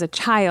 though, as a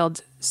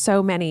child,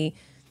 so many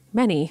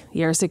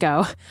years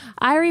ago,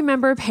 I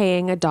remember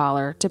paying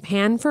 $1 to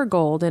pan for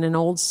gold in an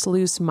old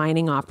sluice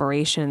mining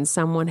operation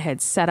someone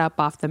had set up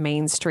off the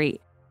main street.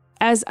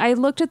 As I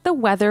looked at the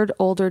weathered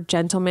older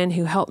gentleman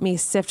who helped me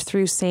sift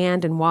through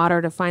sand and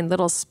water to find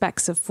little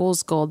specks of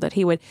fool's gold that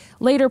he would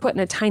later put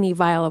in a tiny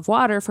vial of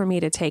water for me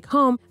to take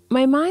home,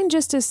 my mind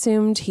just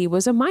assumed he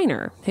was a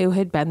miner who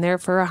had been there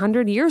for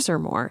 100 years or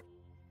more.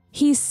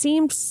 He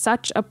seemed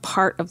such a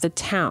part of the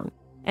town,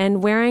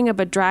 and wearing a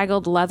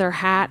bedraggled leather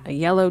hat, a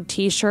yellowed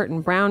t-shirt,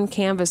 and brown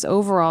canvas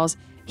overalls,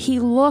 he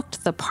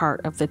looked the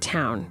part of the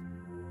town.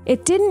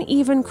 It didn't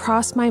even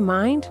cross my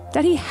mind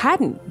that he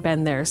hadn't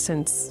been there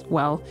since,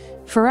 well,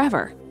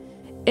 forever.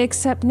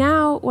 Except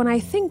now, when I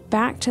think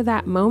back to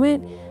that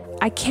moment,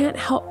 I can't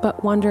help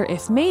but wonder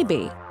if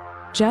maybe,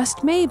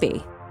 just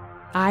maybe,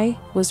 I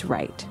was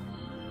right.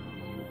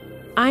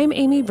 I'm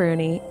Amy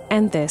Bruni,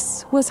 and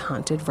this was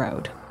Haunted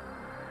Road.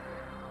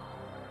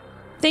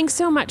 Thanks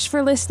so much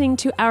for listening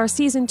to our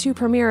Season 2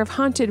 premiere of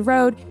Haunted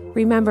Road.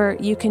 Remember,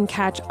 you can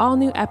catch all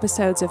new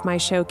episodes of my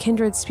show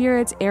Kindred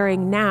Spirits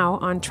airing now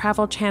on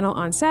Travel Channel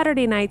on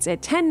Saturday nights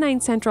at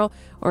 10/9 Central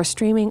or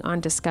streaming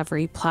on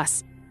Discovery+.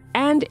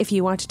 And if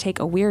you want to take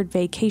a weird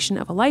vacation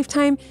of a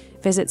lifetime,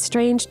 visit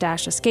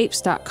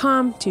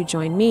strange-escapes.com to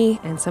join me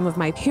and some of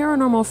my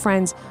paranormal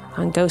friends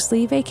on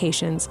ghostly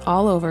vacations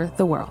all over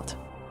the world.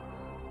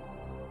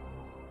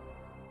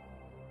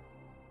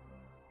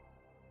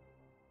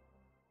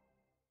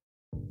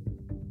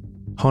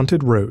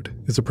 Haunted Road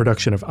is a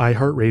production of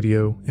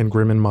iHeartRadio and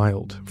Grim and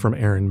Mild from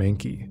Aaron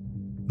Mahnke.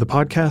 The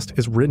podcast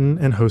is written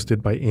and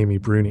hosted by Amy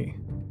Bruni.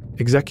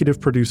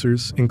 Executive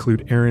producers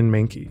include Aaron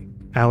Mahnke,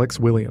 Alex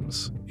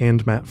Williams,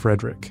 and Matt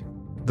Frederick.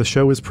 The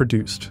show is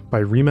produced by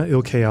Rima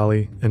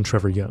Ilkayali and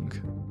Trevor Young.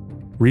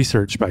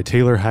 Research by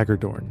Taylor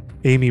Hagerdorn,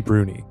 Amy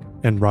Bruni,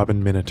 and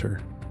Robin Miniter.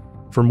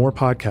 For more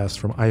podcasts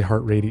from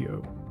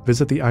iHeartRadio,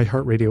 visit the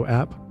iHeartRadio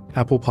app,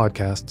 Apple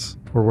Podcasts,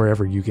 or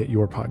wherever you get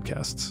your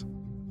podcasts.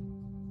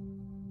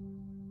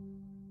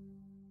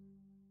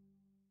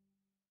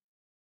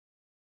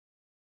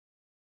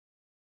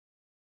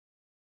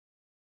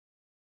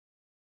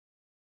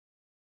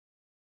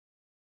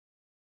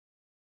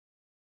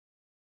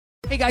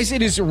 Hey guys,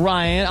 it is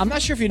Ryan. I'm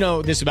not sure if you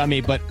know this about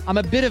me, but I'm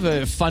a bit of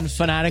a fun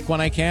fanatic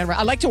when I can.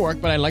 I like to work,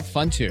 but I like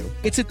fun too.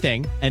 It's a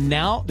thing. And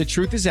now the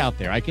truth is out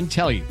there. I can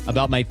tell you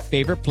about my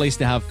favorite place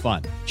to have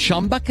fun.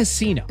 Chumba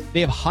Casino.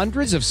 They have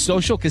hundreds of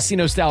social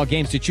casino style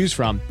games to choose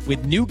from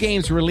with new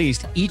games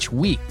released each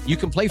week. You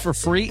can play for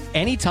free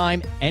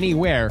anytime,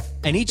 anywhere.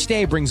 And each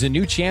day brings a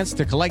new chance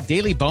to collect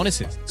daily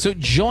bonuses. So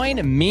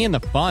join me in the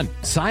fun.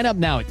 Sign up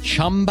now at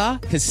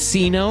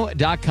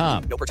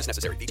ChumbaCasino.com. No purchase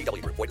necessary.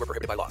 VGW Group. Void where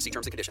prohibited by law. See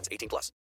terms and conditions. 18+.